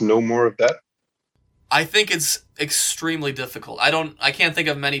there's no more of that? I think it's extremely difficult. I can't think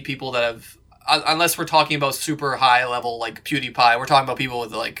of many people that have, unless we're talking about super high level like PewDiePie. We're talking about people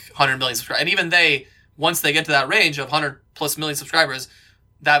with like 100 million subscribers, and even they, once they get to that range of 100 plus million subscribers,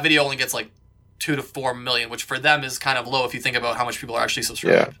 that video only gets like 2 to 4 million, which for them is kind of low if you think about how much people are actually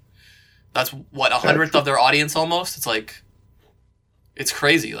subscribed. Yeah. That's what, 100th of their audience almost. It's like, it's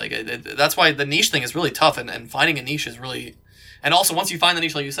crazy. Like that's why the niche thing is really tough, and finding a niche is really, and also once you find the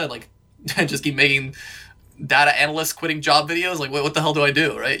niche, like you said, like just keep making data analyst quitting job videos. Like what the hell do I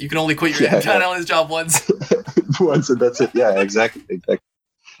do? Right? You can only quit your data analyst job once. Once, and that's it. Yeah, exactly.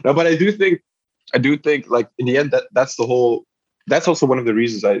 No, but I do think like in the end that's also one of the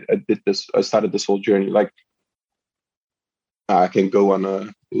reasons I did this. I started this whole journey. Like, I can go on a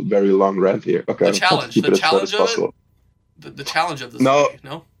very long rant here. Okay, the challenge of it. The challenge of this. No,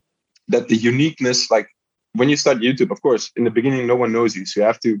 that the uniqueness, like when you start YouTube, of course, in the beginning, no one knows you, so you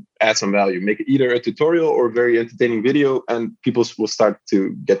have to add some value, make either a tutorial or a very entertaining video, and people will start to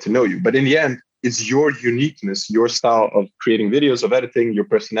get to know you. But in the end, it's your uniqueness, your style of creating videos, of editing, your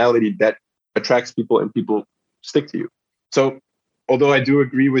personality that attracts people, and people stick to you. So, although I do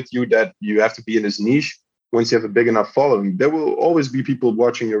agree with you that you have to be in this niche, once you have a big enough following, there will always be people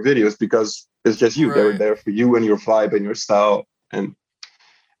watching your videos because it's just you. Right. They're there for you and your vibe and your style, and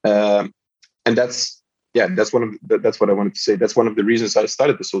that's that's what I wanted to say. That's one of the reasons I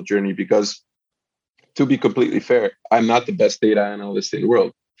started this whole journey, because, to be completely fair, I'm not the best data analyst in the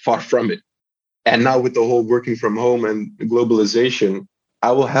world, far from it. And now with the whole working from home and globalization,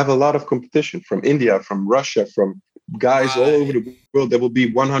 I will have a lot of competition from India, from Russia, from guys all over the world that will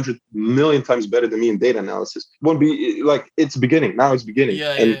be 100 million times better than me in data analysis. It won't be like it's beginning. Now it's beginning.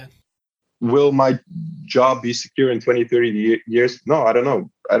 Yeah. Will my job be secure in 20, 30 years? No, I don't know.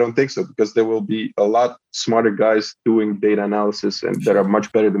 I don't think so, because there will be a lot smarter guys doing data analysis and that are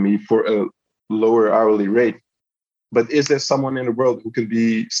much better than me for a lower hourly rate. But is there someone in the world who can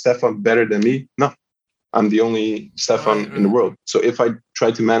be Stefan better than me? No. I'm the only Stefan in the world. So if I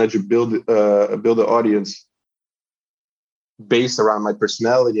try to manage build an audience based around my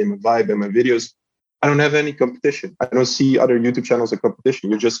personality and my vibe and my videos, I don't have any competition. I don't see other YouTube channels as competition.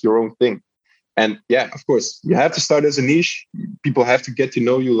 You're just your own thing. And yeah, of course, you have to start as a niche. People have to get to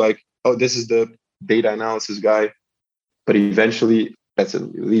know you like, oh, this is the data analysis guy. But eventually, that's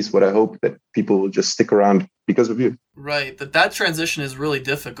at least what I hope, that people will just stick around because of you. Right. That transition is really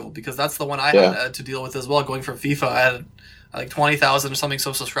difficult because that's the one I Yeah. had to deal with as well. Going from FIFA, I had like 20,000 or something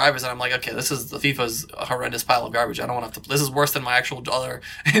subscribers, and I'm like, okay, the FIFA's a horrendous pile of garbage. I don't want to. This is worse than my actual other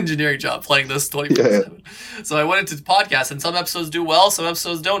engineering job, playing this 24/7. So I went into podcasts, and some episodes do well, some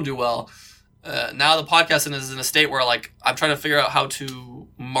episodes don't do well. Now the podcasting is in a state where like I'm trying to figure out how to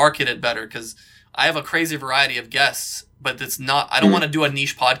market it better because I have a crazy variety of guests, but it's not. I don't want to do a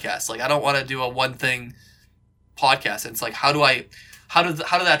niche podcast. Like I don't want to do a one thing podcast. It's like how did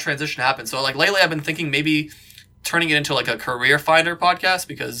that transition happen? So like lately I've been thinking maybe turning it into like a career finder podcast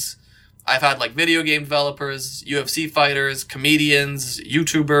because I've had like video game developers, UFC fighters, comedians,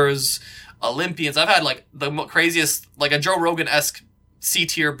 YouTubers, Olympians. I've had like the craziest, like a Joe Rogan-esque C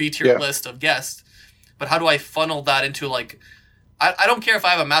tier, B tier list of guests. But how do I funnel that into like, I don't care if I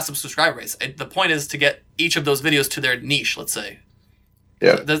have a massive subscriber base. The point is to get each of those videos to their niche, let's say.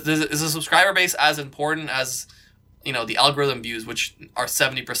 Yeah. Is the subscriber base as important as, the algorithm views, which are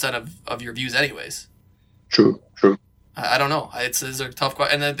 70% of your views anyways? True. I don't know. It's a tough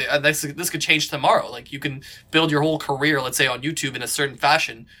question. And then this could change tomorrow. Like you can build your whole career, let's say, on YouTube in a certain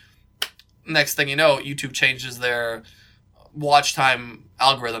fashion. Next thing you know, YouTube changes their watch time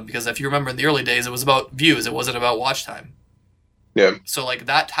algorithm because if you remember in the early days, it was about views. It wasn't about watch time. Yeah. So like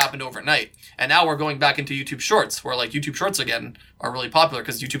that happened overnight. And now we're going back into YouTube Shorts where like YouTube Shorts again are really popular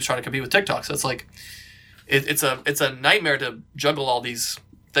because YouTube's trying to compete with TikTok. So it's like it's a nightmare to juggle all these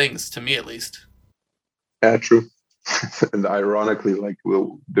things, to me at least. Yeah, true. And ironically, like,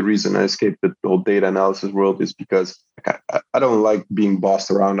 the reason I escaped the whole data analysis world is because I don't like being bossed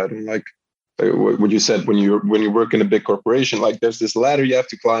around. I don't like what you said when you work in a big corporation. Like, there's this ladder you have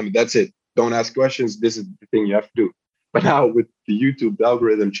to climb, and that's it. Don't ask questions. This is the thing you have to do. But now with the YouTube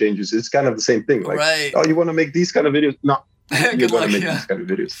algorithm changes, it's kind of the same thing. Like, right. Oh, you want to make these kind of videos? No, you're going to make these kind of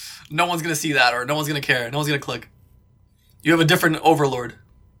videos. No one's going to see that, or no one's going to care. No one's going to click. You have a different overlord.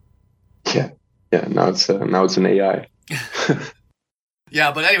 Yeah. Now it's an AI.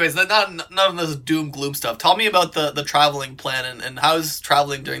 Yeah, but anyways, none of this doom gloom stuff. Tell me about the traveling plan and how's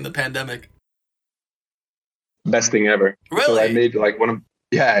traveling during the pandemic? Best thing ever. Really? So I made like one of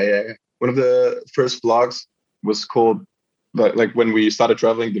the first vlogs was called, like when we started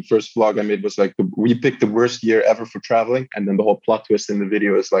traveling, the first vlog I made was like we picked the worst year ever for traveling, and then the whole plot twist in the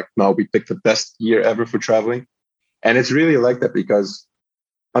video is like, no, we picked the best year ever for traveling. And it's really like that because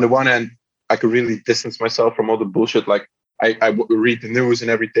on the one hand, I could really distance myself from all the bullshit. Like I read the news and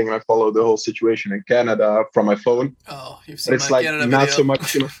everything, and I follow the whole situation in Canada from my phone. Oh, you've seen but it's my like Canada not video. so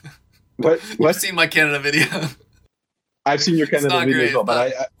much. What? You've seen my Canada video. I've seen your Canada video as well,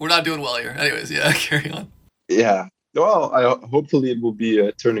 but we're not doing well here. Anyways, yeah, carry on. Yeah. Well, hopefully it will be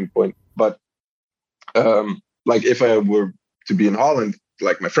a turning point. But like if I were to be in Holland,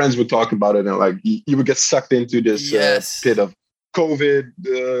 like my friends would talk about it, and like you would get sucked into this pit of COVID,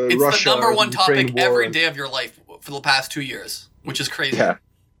 it's Russia, the number one Ukraine topic war, every day of your life for the past 2 years, which is crazy. Yeah.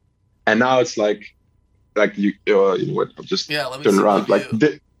 And now it's like you know what? I'll just turn around. Like,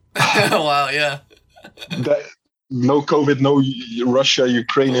 wow, yeah. No COVID, no Russia,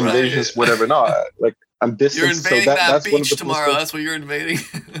 Ukraine invasions, whatever. No, like I'm distant. You're invading so that that's beach tomorrow. That's what you're invading.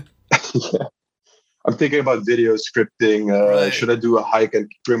 Yeah. I'm thinking about video scripting. Right. Should I do a hike and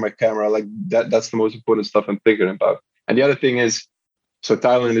bring my camera? Like that's the most important stuff I'm thinking about. And the other thing is, so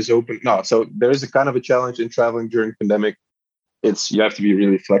Thailand is open. No, so there is a kind of a challenge in traveling during pandemic. You have to be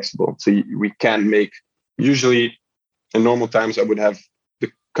really flexible. So we can't make, usually in normal times, I would have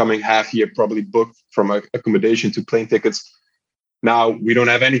the coming half year probably booked from accommodation to plane tickets. Now we don't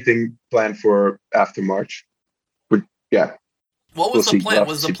have anything planned for after March. But yeah. What was the plan?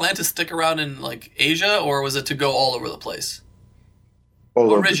 Was the plan to stick around in like Asia, or was it to go all over the place?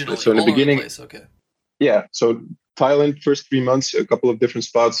 All Originally, over the place. So in the beginning, okay. Yeah. So Thailand, first 3 months, a couple of different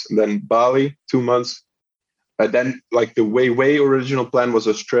spots, and then Bali, 2 months. And then like the way original plan was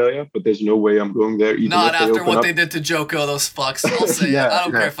Australia, but there's no way I'm going there. Not after what they did to Joko, those fucks. I'll say it. I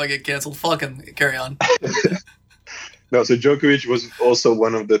don't care if I get canceled. Fucking carry on. No, so Djokovic was also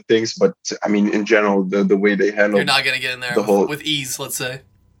one of the things, but I mean, in general, the way they handled. You're not going to get in there with ease, let's say.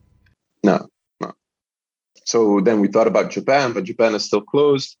 No. So then we thought about Japan, but Japan is still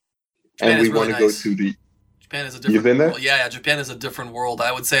closed. Japan and we really want to go to the. Japan is a different You've been there? world. Yeah, Japan is a different world.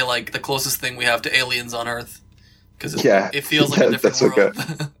 I would say like the closest thing we have to aliens on Earth. Because it feels like a different world.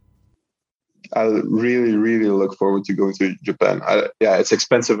 Okay. I really, really look forward to going to Japan. It's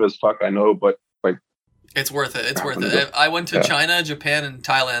expensive as fuck, I know, but like. It's worth it. It's worth it. I went to China, Japan, and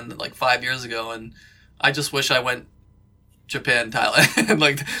Thailand like 5 years ago, and I just wish I went Japan, Thailand.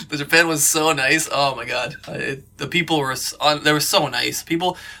 Like the Japan was so nice. Oh my god, the people were they were so nice.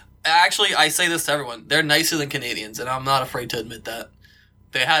 People, actually, I say this to everyone: they're nicer than Canadians, and I'm not afraid to admit that.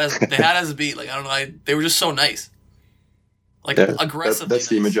 They had us beat. Like I don't know, they were just so nice, like aggressively. That's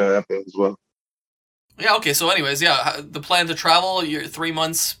the image I have as well. Yeah. Okay. So, anyways, yeah, the plan to travel. You're 3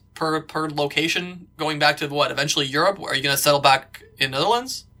 months per location, going back to what? Eventually Europe. Are you gonna settle back in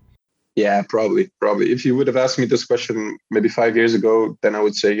Netherlands? Yeah, probably. If you would have asked me this question maybe 5 years ago, then I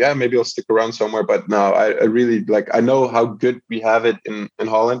would say, yeah, maybe I'll stick around somewhere. But no, I really I know how good we have it in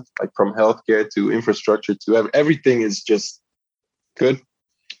Holland, like from healthcare to infrastructure to everything is just good.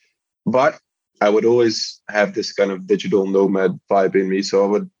 But I would always have this kind of digital nomad vibe in me. So I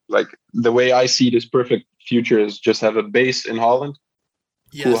would the way I see this perfect future is just have a base in Holland,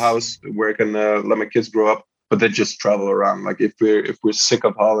 cool house where I can let my kids grow up, but then just travel around. Like if we're sick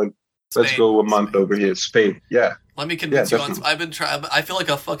of Holland, Spain. Let's go a month over here. Spain. Yeah. Let me convince you on. I've been trying. I feel like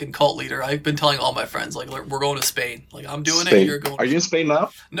a fucking cult leader. I've been telling all my friends like we're going to Spain. Like I'm doing Spain. it. You're going. Are you in Spain now?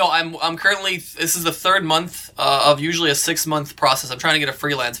 No, I'm currently. This is the 3rd month of usually a 6-month process. I'm trying to get a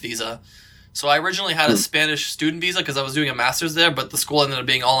freelance visa. So I originally had a Spanish student visa because I was doing a master's there, but the school ended up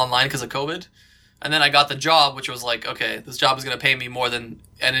being all online because of COVID. And then I got the job, which was like, okay, this job is going to pay me more than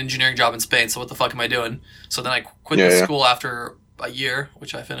an engineering job in Spain. So what the fuck am I doing? So then I quit the school after a year,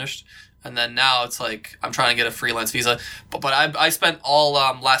 which I finished. And then now it's like I'm trying to get a freelance visa, but I spent all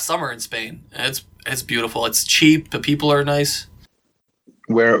last summer in Spain. And it's beautiful. It's cheap. The people are nice.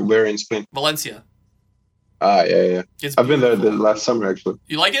 Where in Spain? Valencia. Yeah. I've been there the last summer actually.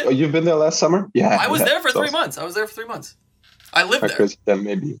 You like it? Oh, you've been there last summer? Yeah. I was there for 3 months. I lived there.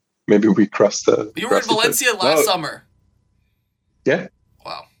 Then maybe we crossed the. You were in Valencia last summer. Yeah.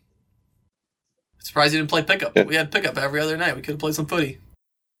 Wow. Surprised you didn't play pickup. Yeah. We had pickup every other night. We could have played some footy.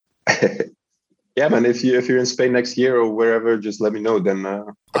 Yeah, man. If you're in Spain next year or wherever, just let me know. Then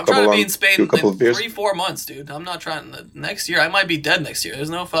I'm trying to be in Spain in 3-4 months, dude. I'm not trying next year. I might be dead next year. There's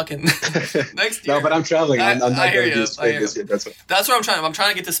no fucking next year. No, but I'm traveling. I'm not going to be in Spain this year. That's what I'm trying. I'm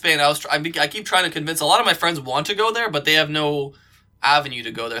trying to get to Spain. I keep trying to convince a lot of my friends want to go there, but they have no avenue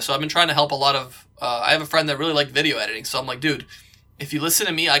to go there. So I've been trying to help a lot of. I have a friend that really liked video editing. So I'm like, dude, if you listen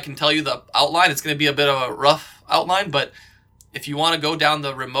to me, I can tell you the outline. It's going to be a bit of a rough outline, but if you want to go down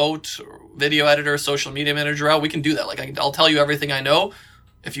the remote video editor, social media manager route, we can do that. Like I'll tell you everything I know.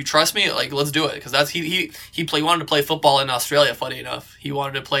 If you trust me, like let's do it. Because that's he wanted to play football in Australia. Funny enough, he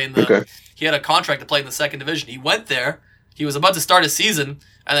wanted to play in the. Okay. He had a contract to play in the 2nd division. He went there. He was about to start his season,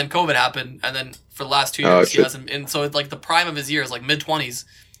 and then COVID happened. And then for the last 2 years, he hasn't. And so it's like the prime of his years, like mid-20s,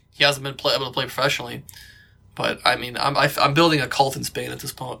 he hasn't been able to play professionally. But I mean, I'm building a cult in Spain at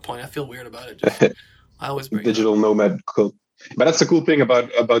this point. I feel weird about it. I always bring digital nomad cult. But that's the cool thing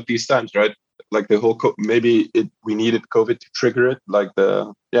about these times, right? Like the whole we needed COVID to trigger it,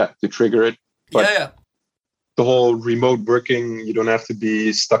 to trigger it. But the whole remote working, you don't have to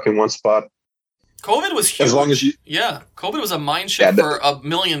be stuck in one spot. COVID was huge. As long as you, COVID was a mind shift for a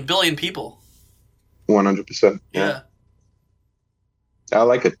billion people. 100%. Yeah. I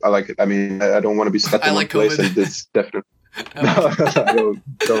like it. I mean, I don't want to be stuck in one place, and it's definitely. No, I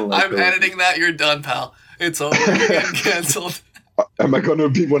don't like I'm editing that. You're done, pal. It's over. You're getting canceled. Am I going to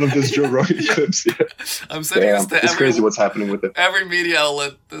be one of those Joe Rogan clips? Yeah. I'm sending this to it's crazy what's happening with it. Every media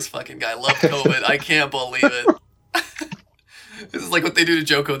outlet. This fucking guy loved COVID. I can't believe it. This is like what they do to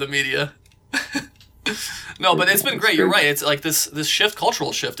Joko, the media. No, but it's been great. You're right. It's like this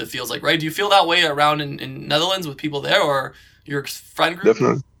cultural shift, it feels like, right? Do you feel that way around in Netherlands with people there or your friend group?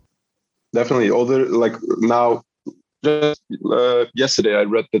 Definitely. Older, like now, just yesterday I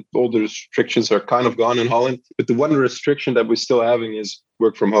read that all the restrictions are kind of gone in Holland, but the one restriction that we're still having is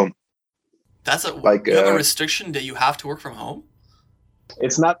work from home. That's you have a restriction that you have to work from home?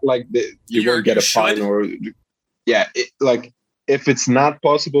 It's not like you won't get a fine or... Yeah, if it's not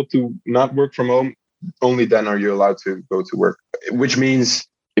possible to not work from home, only then are you allowed to go to work. Which means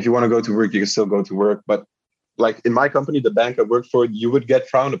if you want to go to work, you can still go to work. But like in my company, the bank I worked for, you would get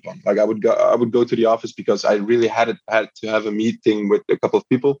frowned upon. Like I would go to the office because I really had to have a meeting with a couple of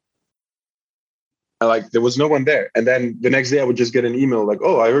people. And like there was no one there. And then the next day I would just get an email like,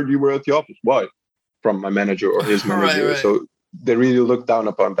 "Oh, I heard you were at the office." Why? From my manager or his manager. Right. So they really look down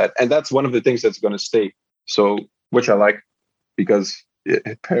upon that. And that's one of the things that's going to stay. So, which I like, because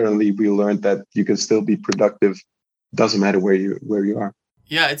apparently we learned that you can still be productive. Doesn't matter where you are.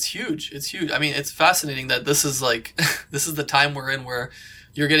 Yeah, it's huge. It's huge. I mean, it's fascinating that this is like, this is the time we're in where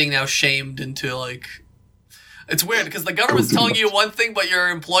you're getting now shamed into like, it's weird because the government's telling you one thing, but your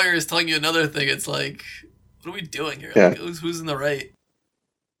employer is telling you another thing. It's like, what are we doing here? Yeah. Like, who's in the right?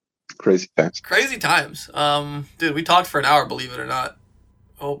 Crazy times. Crazy times. Dude, we talked for an hour, believe it or not.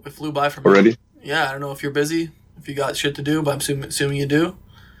 Oh, it flew by for me. Already? Yeah, I don't know if you're busy, if you got shit to do, but I'm assuming you do.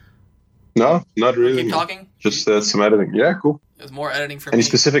 No, not really. Keep talking? Just some editing. Yeah, cool. There's more editing for Any me.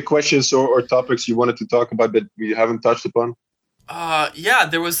 specific questions or topics you wanted to talk about that we haven't touched upon? Yeah,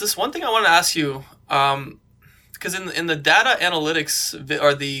 there was this one thing I wanted to ask you. Because in the data analytics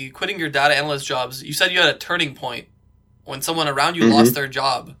or the quitting your data analyst jobs, you said you had a turning point when someone around you lost their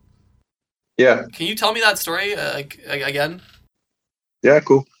job. Yeah. Can you tell me that story again? Yeah,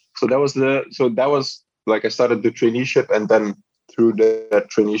 cool. So that was like I started the traineeship, and then through that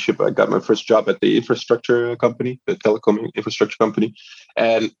traineeship, I got my first job at the infrastructure company, the telecom infrastructure company,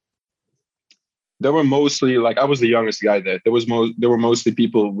 and there were mostly like I was the youngest guy there. There were mostly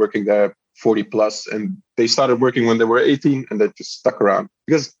people working there 40 plus, and they started working when they were 18, and they just stuck around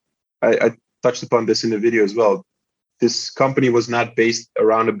because I touched upon this in the video as well. This company was not based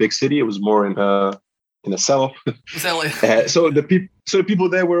around a big city; it was more in a cell. So the people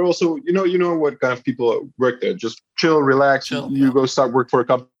there were also, you know what kind of people work there. Just chill, relax. You go start work for a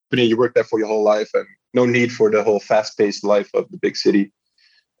company. You work there for your whole life, and no need for the whole fast-paced life of the big city.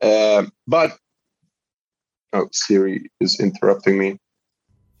 But Siri is interrupting me.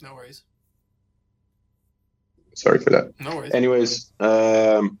 No worries. Sorry for that. No worries. Anyways,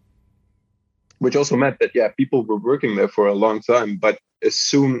 which also meant that, people were working there for a long time. But as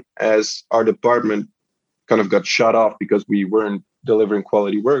soon as our department kind of got shut off because we weren't delivering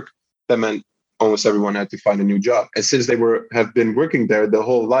quality work, that meant almost everyone had to find a new job. And since they have been working there their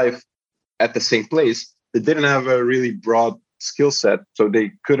whole life at the same place, they didn't have a really broad skill set, so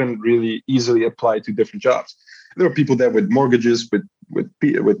they couldn't really easily apply to different jobs. There were people there with mortgages,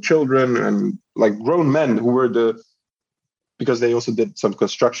 with children, and like grown men who were because they also did some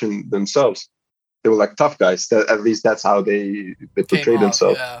construction themselves. They were like tough guys. At least that's how they portrayed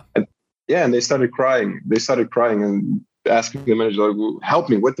themselves. Yeah. And they started crying. And asking the manager, like, "Help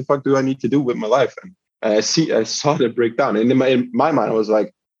me! What the fuck do I need to do with my life?" And I saw that break down. And in my mind, I was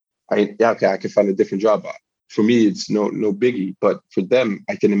like, I can find a different job. For me, it's no biggie. But for them,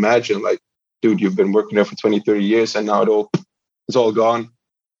 I can imagine, like, dude, you've been working there for 20, 30 years, and now it's all gone.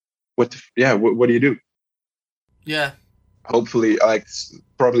 What do you do? Yeah. Hopefully, like,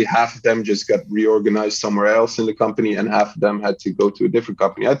 probably half of them just got reorganized somewhere else in the company, and half of them had to go to a different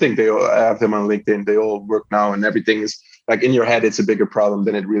company. I think I have them on LinkedIn. They all work now, and everything is like in your head. It's a bigger problem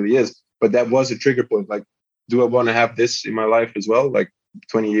than it really is. But that was a trigger point. Like, do I want to have this in my life as well? Like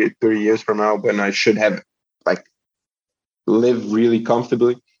 20, 30 years from now, when I should have like live really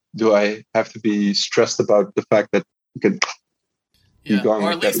comfortably, do I have to be stressed about the fact that you could be gone?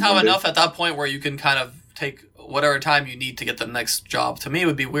 Or at least have enough at that point where you can kind of take whatever time you need to get the next job. To me, it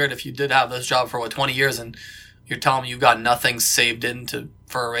would be weird if you did have this job for 20 years and you're telling me you've got nothing saved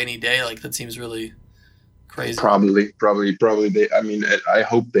for a rainy day. Like, that seems really crazy. Probably they. I mean, I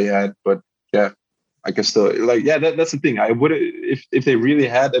hope they had, but yeah, I can still that's the thing. I would if they really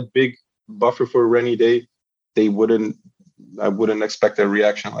had a big buffer for a rainy day, I wouldn't expect a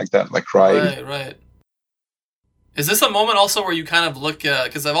reaction like that, like crying. Right. Is this a moment also where you kind of look at,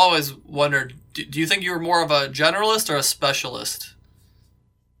 because I've always wondered, do you think you were more of a generalist or a specialist?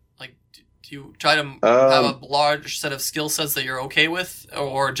 Like, do you try to have a large set of skill sets that you're okay with,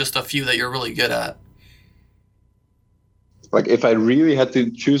 or just a few that you're really good at? Like, if I really had to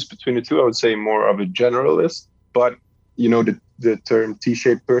choose between the two, I would say more of a generalist. But you know the term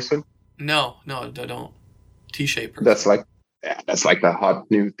T-shaped person? No, I don't. T-shaped person. That's like a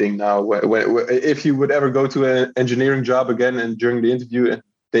hot new thing now. If you would ever go to an engineering job again, and during the interview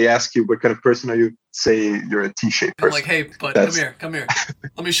they ask you what kind of person are you, say you're a T-shaped person. I'm like, hey, bud, come here.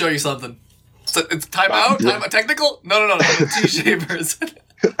 Let me show you something. It's time out? Time technical? No. I'm a T-shaped person.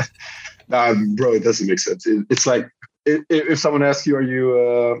 Nah, bro, it doesn't make sense. It's like if someone asks you, are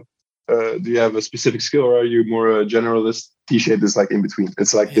you do you have a specific skill, or are you more a generalist? T-shaped is like in between.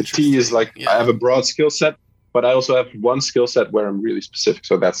 It's like the T is like, I have a broad skill set, but I also have one skill set where I'm really specific.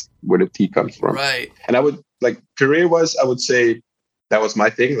 So that's where the T comes from. Right. And I would, like, career-wise, I would say that was my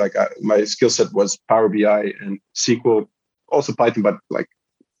thing. Like, my skill set was Power BI and SQL, also Python, but like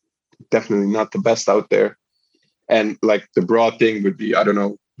definitely not the best out there. And like the broad thing would be, I don't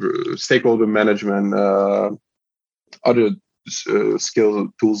know, stakeholder management, other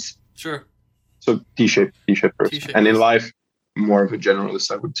skill tools. Sure. So T-shaped person. And in life, more of a generalist,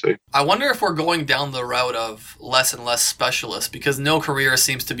 I would say. I wonder if we're going down the route of less and less specialists, because no career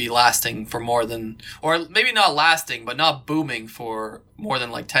seems to be lasting for more than, or maybe not lasting, but not booming for more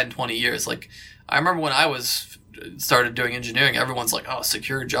than like 10, 20 years. Like, I remember when I started doing engineering, everyone's like, oh,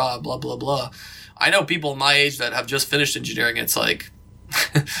 secure job, blah, blah, blah. I know people my age that have just finished engineering. It's like,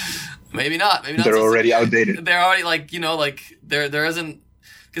 Maybe not. Maybe not. They're so already severe. outdated. They're already like, like there isn't,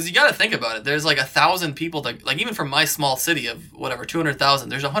 because you got to think about it. There's like 1,000 people that, like, even from my small city of whatever 200,000,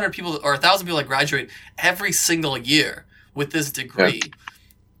 there's 100 people or 1,000 people that graduate every single year with this degree.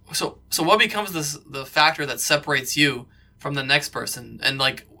 Yeah. So what becomes the factor that separates you from the next person? And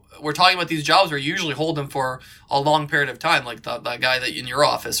like, we're talking about these jobs where you usually hold them for a long period of time, like that guy that in your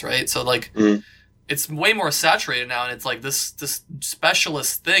office, right? So like, it's way more saturated now, and it's like this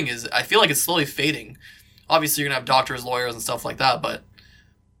specialist thing is, I feel like it's slowly fading. Obviously, you're gonna have doctors, lawyers, and stuff like that, but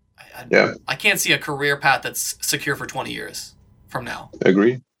I can't see a career path that's secure for 20 years from now. I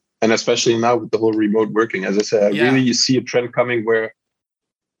agree, and especially now with the whole remote working, as I said, I really see a trend coming where,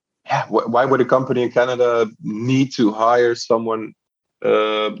 why would a company in Canada need to hire someone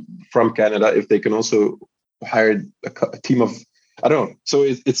from Canada if they can also hire a team of, I don't know. So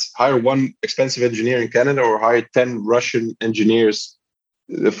it's hire one expensive engineer in Canada or hire 10 Russian engineers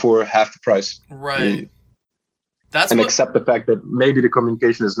for half the price. Right. Accept the fact that maybe the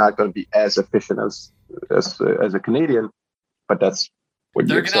communication is not going to be as efficient as a Canadian, but that's what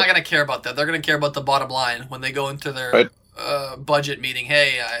they're not going to care about that. They're going to care about the bottom line when they go into their budget meeting.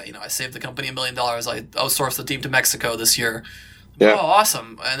 Hey, I saved the company $1 million. I outsourced the team to Mexico this year. Yeah. Oh,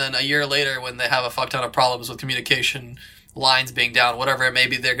 awesome. And then a year later, when they have a fuck ton of problems with communication, lines being down, whatever it may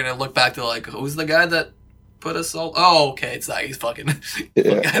be, they're going to look back to like, who's the guy that put us all? Oh, okay, it's that. He's fucking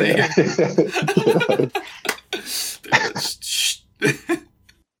look out of here.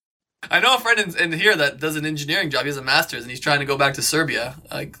 I know a friend in here that does an engineering job. He has a master's, and he's trying to go back to Serbia.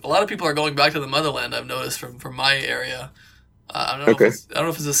 Like, a lot of people are going back to the motherland, I've noticed from my area. I don't know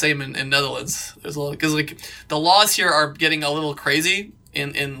if it's the same in Netherlands. There's a lot, because like the laws here are getting a little crazy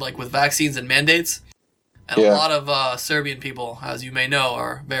in like with vaccines and mandates, and a lot of Serbian people, as you may know,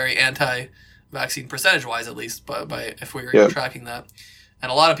 are very anti-vaccine percentage wise, at least by if we were tracking that.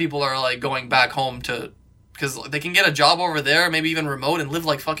 And a lot of people are like going back home because they can get a job over there, maybe even remote, and live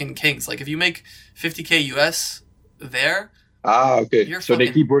like fucking kings. Like if you make $50K US there. Okay. So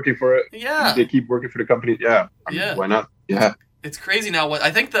they keep working for it. Yeah. They keep working for the company. Yeah. I mean, why not? Yeah. It's crazy now. What I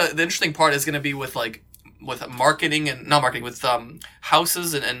think the interesting part is going to be with marketing and not marketing, with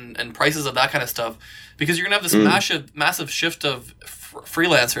houses and prices of that kind of stuff, because you're going to have this massive shift of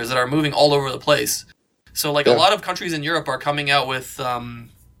freelancers that are moving all over the place. So like a lot of countries in Europe are coming out with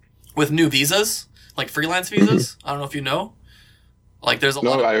new visas, like freelance visas. I don't know if you know. Like there's a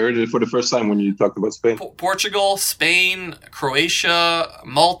lot of, I heard it for the first time when you talked about Spain. Portugal, Spain, Croatia,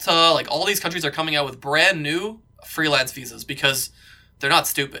 Malta, like all these countries are coming out with brand new freelance visas because they're not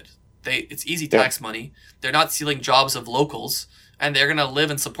stupid. It's easy tax money. They're not stealing jobs of locals, and they're going to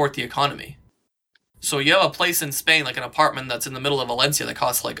live and support the economy. So you have a place in Spain, like an apartment that's in the middle of Valencia that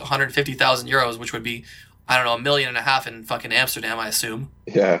costs like 150,000 euros, which would be, I don't know, $1.5 million in fucking Amsterdam, I assume.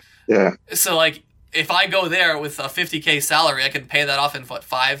 Yeah. So like, if I go there with a 50K salary, I can pay that off in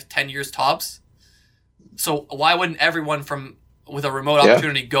 5-10 years tops. So why wouldn't everyone with a remote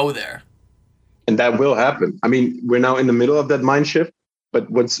opportunity go there? And that will happen. I mean, we're now in the middle of that mind shift, but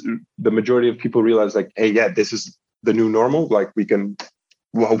once the majority of people realize like, hey, this is the new normal, like we can,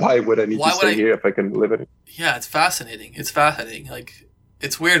 why would I need to stay here if I can live in it? Yeah, it's fascinating. Like,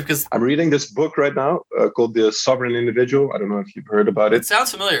 it's weird because I'm reading this book right now called The Sovereign Individual. I don't know if you've heard about it. It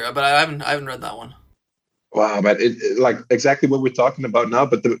sounds familiar, but I haven't read that one. Wow, man, it like exactly what we're talking about now.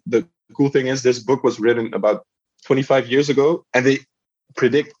 But the cool thing is, this book was written about 25 years ago, and they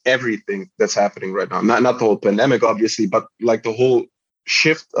predict everything that's happening right now. Not the whole pandemic, obviously, but like the whole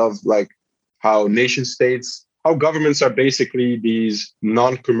shift of like how nation states, how governments are basically these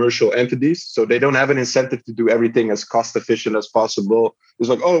non-commercial entities. So they don't have an incentive to do everything as cost efficient as possible. It's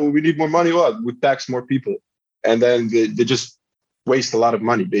like, oh, we need more money. What? We tax more people. And then they just waste a lot of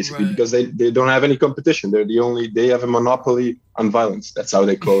money basically because they don't have any competition. They have a monopoly on violence. That's how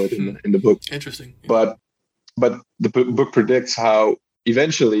they call it in the book. Interesting. Yeah. But the book predicts how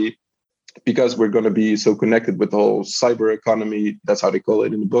eventually, because we're going to be so connected with the whole cyber economy, that's how they call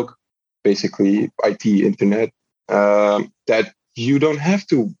it in the book, basically IT, internet, that you don't have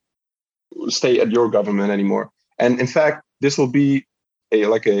to stay at your government anymore. And in fact, this will be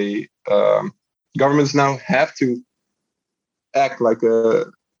governments now have to act like a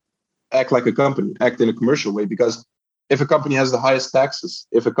company, act in a commercial way, because if a company has the highest taxes,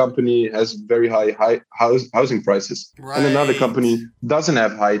 if a company has very high housing prices, and another company doesn't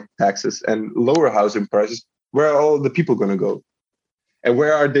have high taxes and lower housing prices, where are all the people going to go? And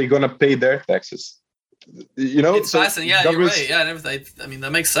where are they going to pay their taxes? You know, it's fascinating. Yeah, you're right. Yeah, I mean,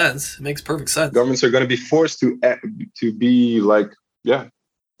 that makes sense. It makes perfect sense. Governments are going to be forced to be like,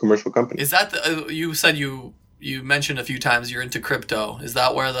 commercial companies. Is that you said you you mentioned a few times you're into crypto. Is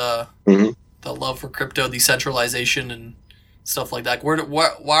that where the love for crypto, decentralization, and stuff like that?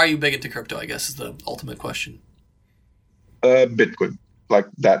 Why are you big into crypto? I guess is the ultimate question. Bitcoin, like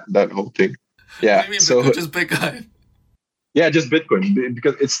that whole thing. Yeah. What do you mean, so Bitcoin? Just Bitcoin. Yeah, just Bitcoin,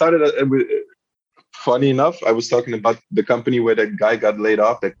 because it started. Funny enough, I was talking about the company where that guy got laid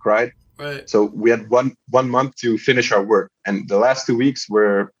off that cried. Right. So we had one month to finish our work, and the last 2 weeks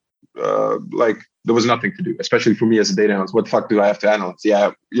were like there was nothing to do, especially for me as a data analyst. What the fuck do I have to analyze?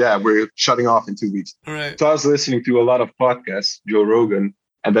 Yeah, we're shutting off in 2 weeks. Right. So I was listening to a lot of podcasts, Joe Rogan,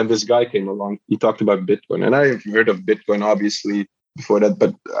 and then this guy came along. He talked about Bitcoin, and I've heard of Bitcoin obviously before that,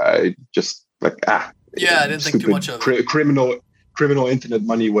 but I just yeah, I didn't think too much of it. Criminal internet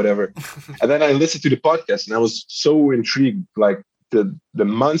money, whatever. And then I listened to the podcast, and I was so intrigued. Like the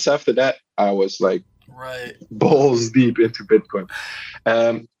months after that, I was like balls deep into Bitcoin.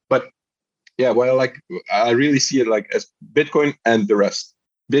 But yeah, well, I really see it like as Bitcoin and the rest.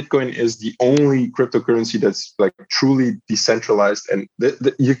 Bitcoin is the only cryptocurrency that's like truly decentralized, and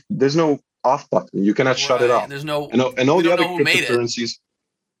there's no off button. You cannot shut it off. There's no, and all the other cryptocurrencies,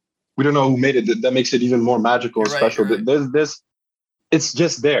 we don't know who made it. That makes it even more magical and special. Right. It's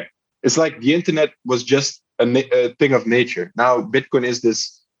just there. It's like the internet was just a thing of nature. Now Bitcoin is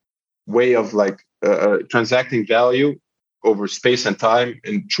this way of like transacting value over space and time,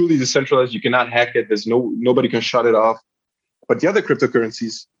 and truly decentralized. You cannot hack it. Nobody can shut it off. But the other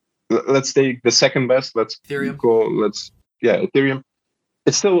cryptocurrencies, let's take the second best. Ethereum. Ethereum.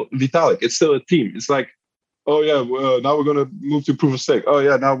 It's still Vitalik. It's still a team. It's like, oh yeah, now we're gonna move to proof of stake. Oh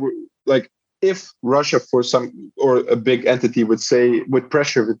yeah, now we're like, if Russia or a big entity would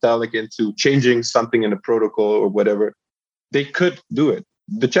pressure Vitalik into changing something in the protocol or whatever, they could do it.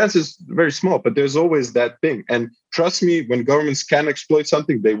 The chance is very small, but there's always that thing. And trust me, when governments can exploit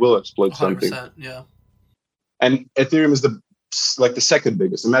something, they will exploit something. Yeah. And Ethereum is the second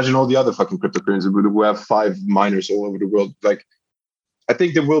biggest. Imagine all the other fucking cryptocurrencies who have 5 miners all over the world. Like, I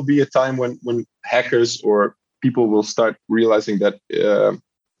think there will be a time when hackers or people will start realizing that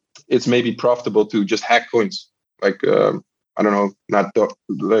it's maybe profitable to just hack coins. Like, I don't know,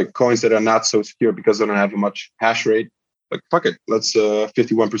 like coins that are not so secure because they don't have a much hash rate. Like, fuck it, let's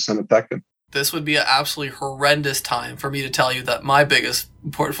 51% attack them. This would be an absolutely horrendous time for me to tell you that my biggest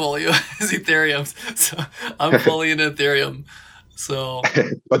portfolio is Ethereum. So I'm fully in Ethereum. So,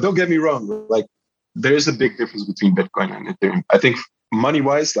 but don't get me wrong. Like, there is a big difference between Bitcoin and Ethereum. I think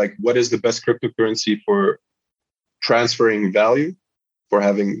money-wise, like, what is the best cryptocurrency for transferring value, for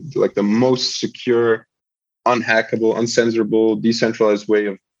having like the most secure, unhackable, uncensorable, decentralized way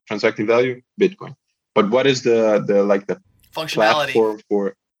of transacting value? Bitcoin. But what is the functionality platform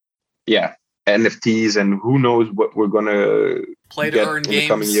for NFTs and who knows what we're gonna play to get earn in games the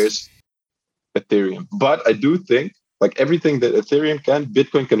coming years? Ethereum. But I do think like everything that Ethereum can,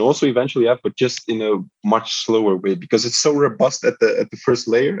 Bitcoin can also eventually have, but just in a much slower way, because it's so robust at the first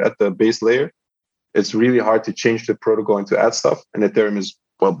layer, at the base layer. It's really hard to change the protocol and to add stuff. And Ethereum is,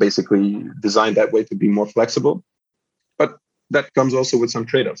 well, basically designed that way to be more flexible. But that comes also with some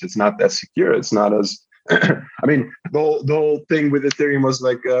trade-offs. It's not that secure. It's not as, I mean, the whole thing with Ethereum was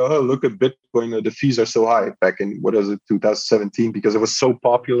like, oh, look at Bitcoin. The fees are so high back in, 2017, because it was so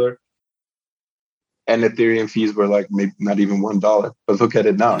popular. And Ethereum fees were like maybe not even $1. But look at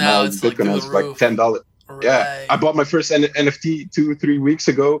it now. Now Bitcoin has like $10. Right. Yeah. I bought my first NFT 2-3 weeks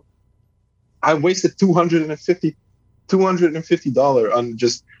ago. I wasted $250 on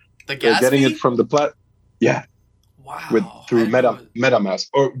just getting it from the plat. Yeah. Wow. Through MetaMask,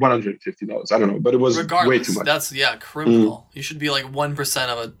 or $150. I don't know, but it was way too much. That's criminal. You should be like 1%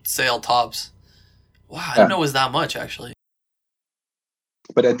 of a sale tops. Wow, I didn't know it was that much actually.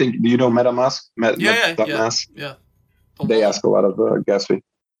 But I think, do you know MetaMask? Yeah. They ask a lot of gas fee.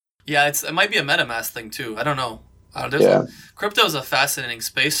 Yeah, it might be a MetaMask thing too. I don't know. Crypto is a fascinating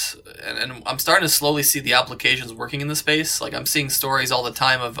space, and I'm starting to slowly see the applications working in the space. Like, I'm seeing stories all the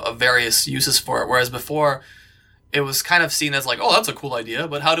time of various uses for it, whereas before it was kind of seen as like, oh, that's a cool idea,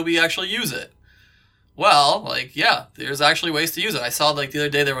 but how do we actually use it? Well, like, yeah, there's actually ways to use it. I saw like the other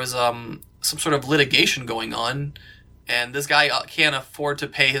day there was some sort of litigation going on, and this guy can't afford to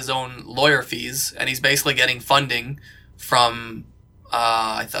pay his own lawyer fees, and he's basically getting funding from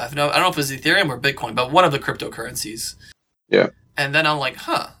I don't know if it was Ethereum or Bitcoin, but one of the cryptocurrencies. Yeah. And then I'm like,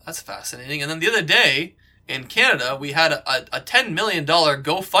 that's fascinating. And then the other day in Canada, we had a $10 million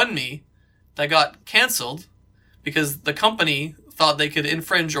GoFundMe that got canceled because the company thought they could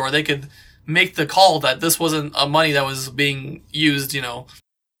infringe, or they could make the call that this wasn't a money that was being used,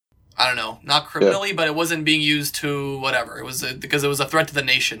 I don't know, not criminally, but it wasn't being used to whatever. It was because it was a threat to the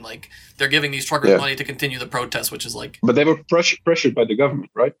nation. Like they're giving these truckers money to continue the protest, which is like. But they were pressured by the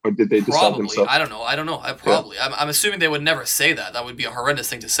government, right? Or did they decide themselves? I don't know. I'm assuming they would never say that. That would be a horrendous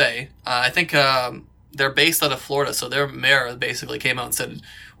thing to say. I think they're based out of Florida, so their mayor basically came out and said,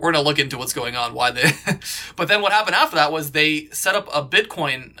 "We're going to look into what's going on." Why they? But then what happened after that was they set up a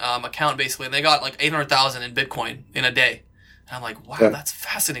Bitcoin account basically, and they got like 800,000 in Bitcoin in a day. And I'm like, wow, that's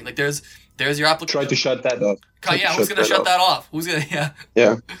fascinating. Like, there's your application. Try to shut that off. Yeah, who's gonna shut that off? Who's gonna?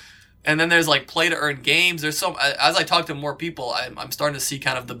 Yeah. And then there's like play to earn games. There's as I talk to more people, I'm starting to see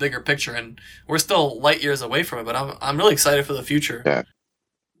kind of the bigger picture, and we're still light years away from it. But I'm really excited for the future. Yeah,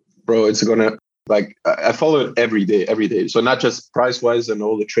 bro, it's gonna I follow it every day. So not just price wise and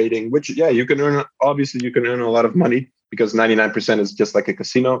all the trading, which you can earn. Obviously, you can earn a lot of money because 99% is just like a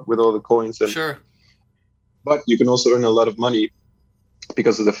casino with all the coins. And, sure. But you can also earn a lot of money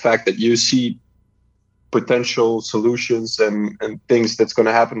because of the fact that you see potential solutions and things that's going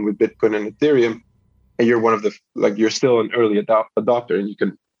to happen with Bitcoin and Ethereum, and you're one of the you're still an early adopter, and you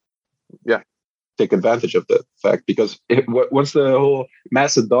can take advantage of that fact because once the whole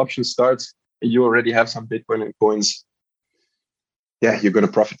mass adoption starts, you already have some Bitcoin and coins. Yeah, you're going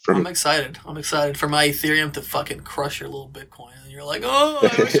to profit from it. I'm excited for my Ethereum to fucking crush your little Bitcoin. And you're like, oh,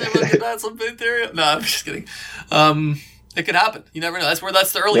 I wish I could have some Ethereum. No, I'm just kidding. It could happen. You never know.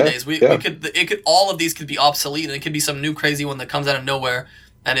 That's the early days. We could all of these could be obsolete, and it could be some new crazy one that comes out of nowhere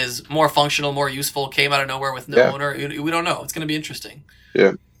and is more functional, more useful, came out of nowhere with no owner. We don't know. It's going to be interesting.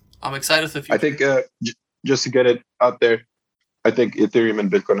 Yeah. I'm excited for the future. I think just to get it out there, I think Ethereum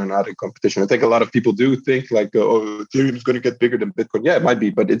and Bitcoin are not in competition. I think a lot of people do think Ethereum is going to get bigger than Bitcoin. Yeah, it might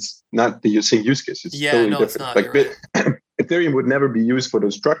be, but it's not the same use case. It's totally different. It's not. Right. Ethereum would never be used for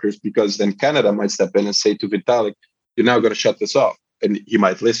those truckers because then Canada might step in and say to Vitalik, "You're now going to shut this off," and he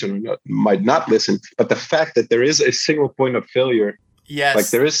might listen or might not listen. But the fact that there is a single point of failure,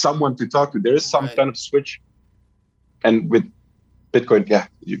 there is someone to talk to, there is some kind of switch, and with Bitcoin,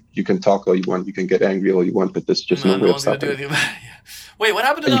 you can talk all you want, you can get angry all you want, but there's just no way of stopping it. Wait, what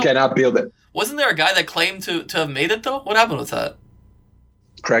happened to that? You cannot build it. Wasn't there a guy that claimed to have made it though? What happened with that?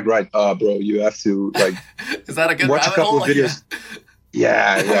 Craig Wright. Bro, you have to Is that a good watch a couple of videos?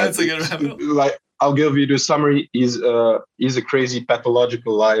 Yeah. That's a good rabbit hole. I'll give you the summary. He's a crazy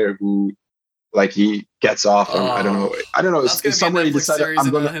pathological liar who he gets off. I don't know. That's gonna somewhere be he decided I'm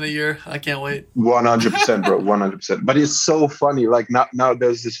gonna in a year. I can't wait. 100%, bro. 100%. But it's so funny. Now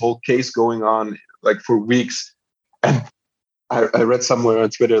there's this whole case going on for weeks, and I read somewhere on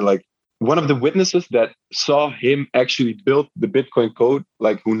Twitter one of the witnesses that saw him actually build the Bitcoin code,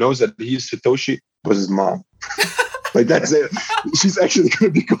 who knows that he's Satoshi, was his mom. That's it. She's actually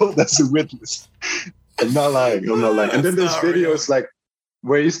going to be called as a witness. I'm not lying. And then there's videos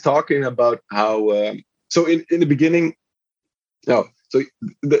where he's talking about how. So in the beginning,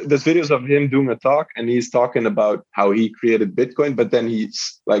 there's videos of him doing a talk, and he's talking about how he created Bitcoin. But then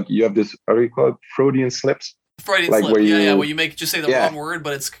he's you have this, how do you call it, Freudian slips? Freudian slip. Where you just say the wrong word,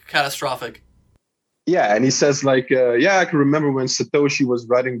 but it's catastrophic. Yeah, and he says I can remember when Satoshi was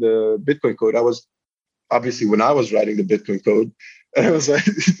writing the Bitcoin code. I was obviously when I was writing the Bitcoin code, and it was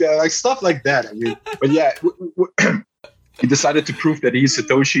stuff like that. I mean, but he decided to prove that he's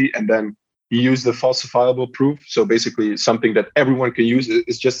Satoshi, and then he used the falsifiable proof. So basically, something that everyone can use.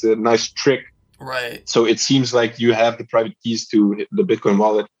 It's just a nice trick, right? So it seems like you have the private keys to the Bitcoin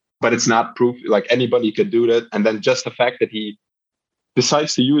wallet, but it's not proof. Anybody could do that, and then just the fact that he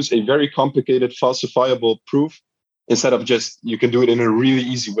decides to use a very complicated falsifiable proof instead of just, you can do it in a really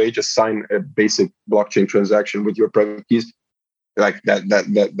easy way, just sign a basic blockchain transaction with your private keys. That's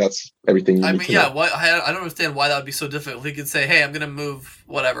everything you need to know. I don't understand why that would be so difficult. He could say, hey, I'm going to move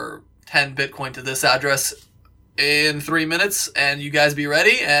 10 Bitcoin to this address in 3 minutes, and you guys be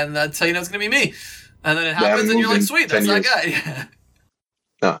ready, and that's how you know it's going to be me. And then it happens, and you're like, sweet, that's that guy.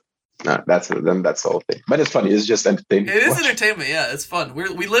 No, that's the whole thing. But it's funny. It's just entertaining. It is entertainment. Yeah, it's fun.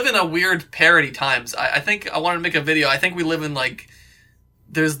 We live in a weird parody times. I think I wanted to make a video. I think we live in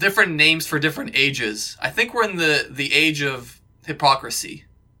there's different names for different ages. I think we're in the age of hypocrisy.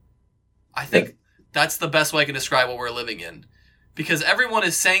 I think that's the best way I can describe what we're living in, because everyone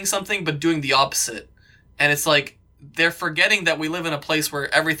is saying something but doing the opposite, and it's they're forgetting that we live in a place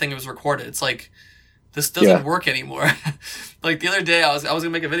where everything is recorded. It's this doesn't work anymore. The other day, I was gonna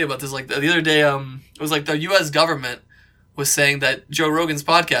make a video about this. The other day, it was the U.S. government was saying that Joe Rogan's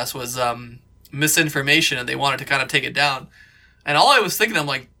podcast was misinformation, and they wanted to kind of take it down. And all I was thinking, I'm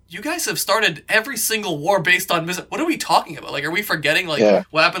you guys have started every single war based on what are we talking about? Like, are we forgetting what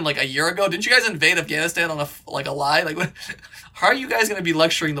happened like a year ago? Didn't you guys invade Afghanistan on a lie? Like, what, how are you guys going to be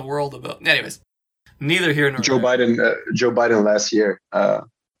lecturing the world about? Anyways, neither here nor Joe there. Joe Biden last year.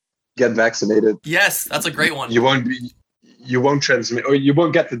 Get vaccinated. Yes, that's a great one. You won't transmit, or you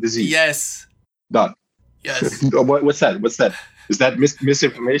won't get the disease. Yes. Done. Yes. What's that? Is that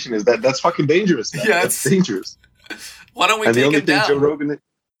misinformation? That's fucking dangerous? Yeah, that's dangerous. Why don't we take him down?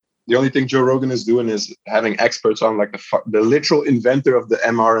 The only thing Joe Rogan is doing is having experts on, like the literal inventor of the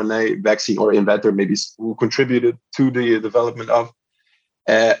mRNA vaccine, or inventor maybe who contributed to the development of,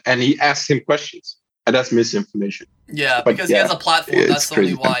 and he asked him questions. And that's misinformation. Yeah, because he has a platform. That's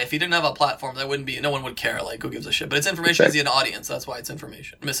only why. If he didn't have a platform, there wouldn't be. No one would care. Like, who gives a shit? But it's information. Exactly. He's an audience. That's why it's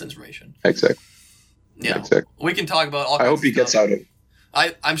information. Misinformation. Exactly. Yeah. Exactly. We can talk about all kinds I hope he gets out of it.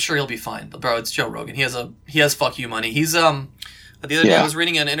 I'm sure he'll be fine. But bro, it's Joe Rogan. He has fuck you money. He's the other day I was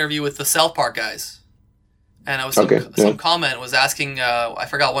reading an interview with the South Park guys, and I was some comment was asking I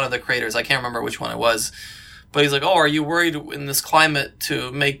forgot one of the creators. I can't remember which one it was. But he's like, oh, are you worried in this climate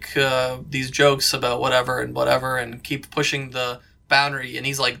to make these jokes about whatever and keep pushing the boundary? And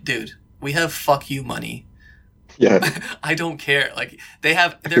he's like, dude, we have fuck you money. Yeah. I don't care. Like,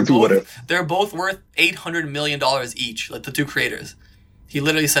 they're both worth $800 million each, like the two creators. He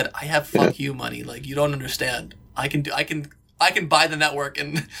literally said, I have fuck you money. Like, you don't understand. I can buy the network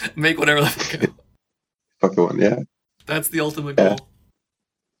and make whatever the fuck. Fuck the one, yeah. That's the ultimate goal.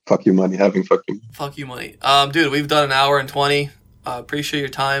 Fuck you money, having fuck you. Fuck you money. Dude, we've done an hour and 20. Appreciate your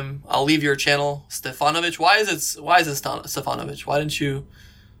time. I'll leave your channel, Stefanovic. Why is it Stefanovic? Why didn't you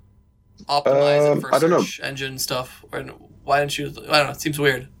optimize it for search engine stuff? Or why didn't you? I don't know. It seems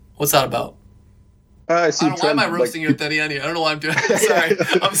weird. What's that about? I see. Why am I roasting your Tariani? I don't know why I'm doing it. Sorry.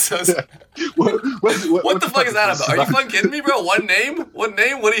 I'm so sorry. What the fuck is that about? Are you fucking kidding me, bro? One name? What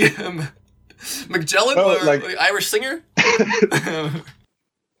name? What are you... Magellan? Or Irish singer?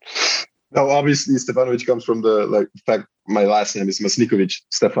 No, obviously Stefanovic comes from the fact my last name is Masnikovic,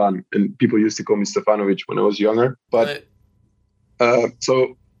 Stefan, and people used to call me Stefanovic when I was younger. But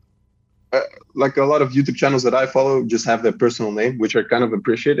like a lot of YouTube channels that I follow just have their personal name, which I kind of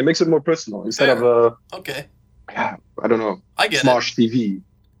appreciate. It makes it more personal instead of I don't know. I get Smosh TV.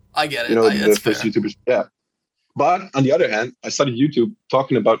 I get it. You know, the first YouTubers. Yeah. But on the other hand, I started YouTube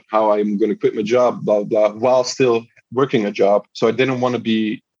talking about how I'm going to quit my job, blah, blah, while still working a job. So I didn't want to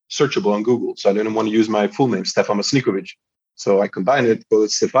be searchable on Google. So I didn't want to use my full name, Stefan Masnikovic. So I combined it, called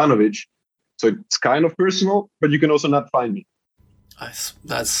it Stefanovic. So it's kind of personal, but you can also not find me.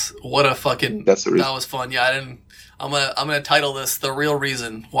 That's what a fucking... That's the reason. That was fun. Yeah, I'm gonna title this The Real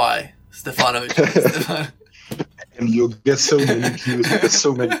Reason Why Stefanovic. And you'll get so many views because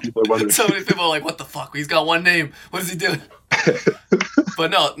so many people are wondering. So many people are like, what the fuck? He's got one name. What is he doing? But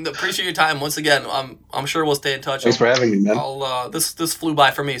no, appreciate your time once again. I'm sure we'll stay in touch. Thanks for having me, man. This flew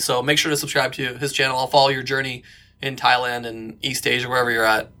by for me, so make sure to subscribe to his channel. I'll follow your journey in Thailand and East Asia, wherever you're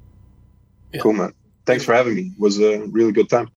at. Yeah. Cool, man. Thanks for having me. It was a really good time.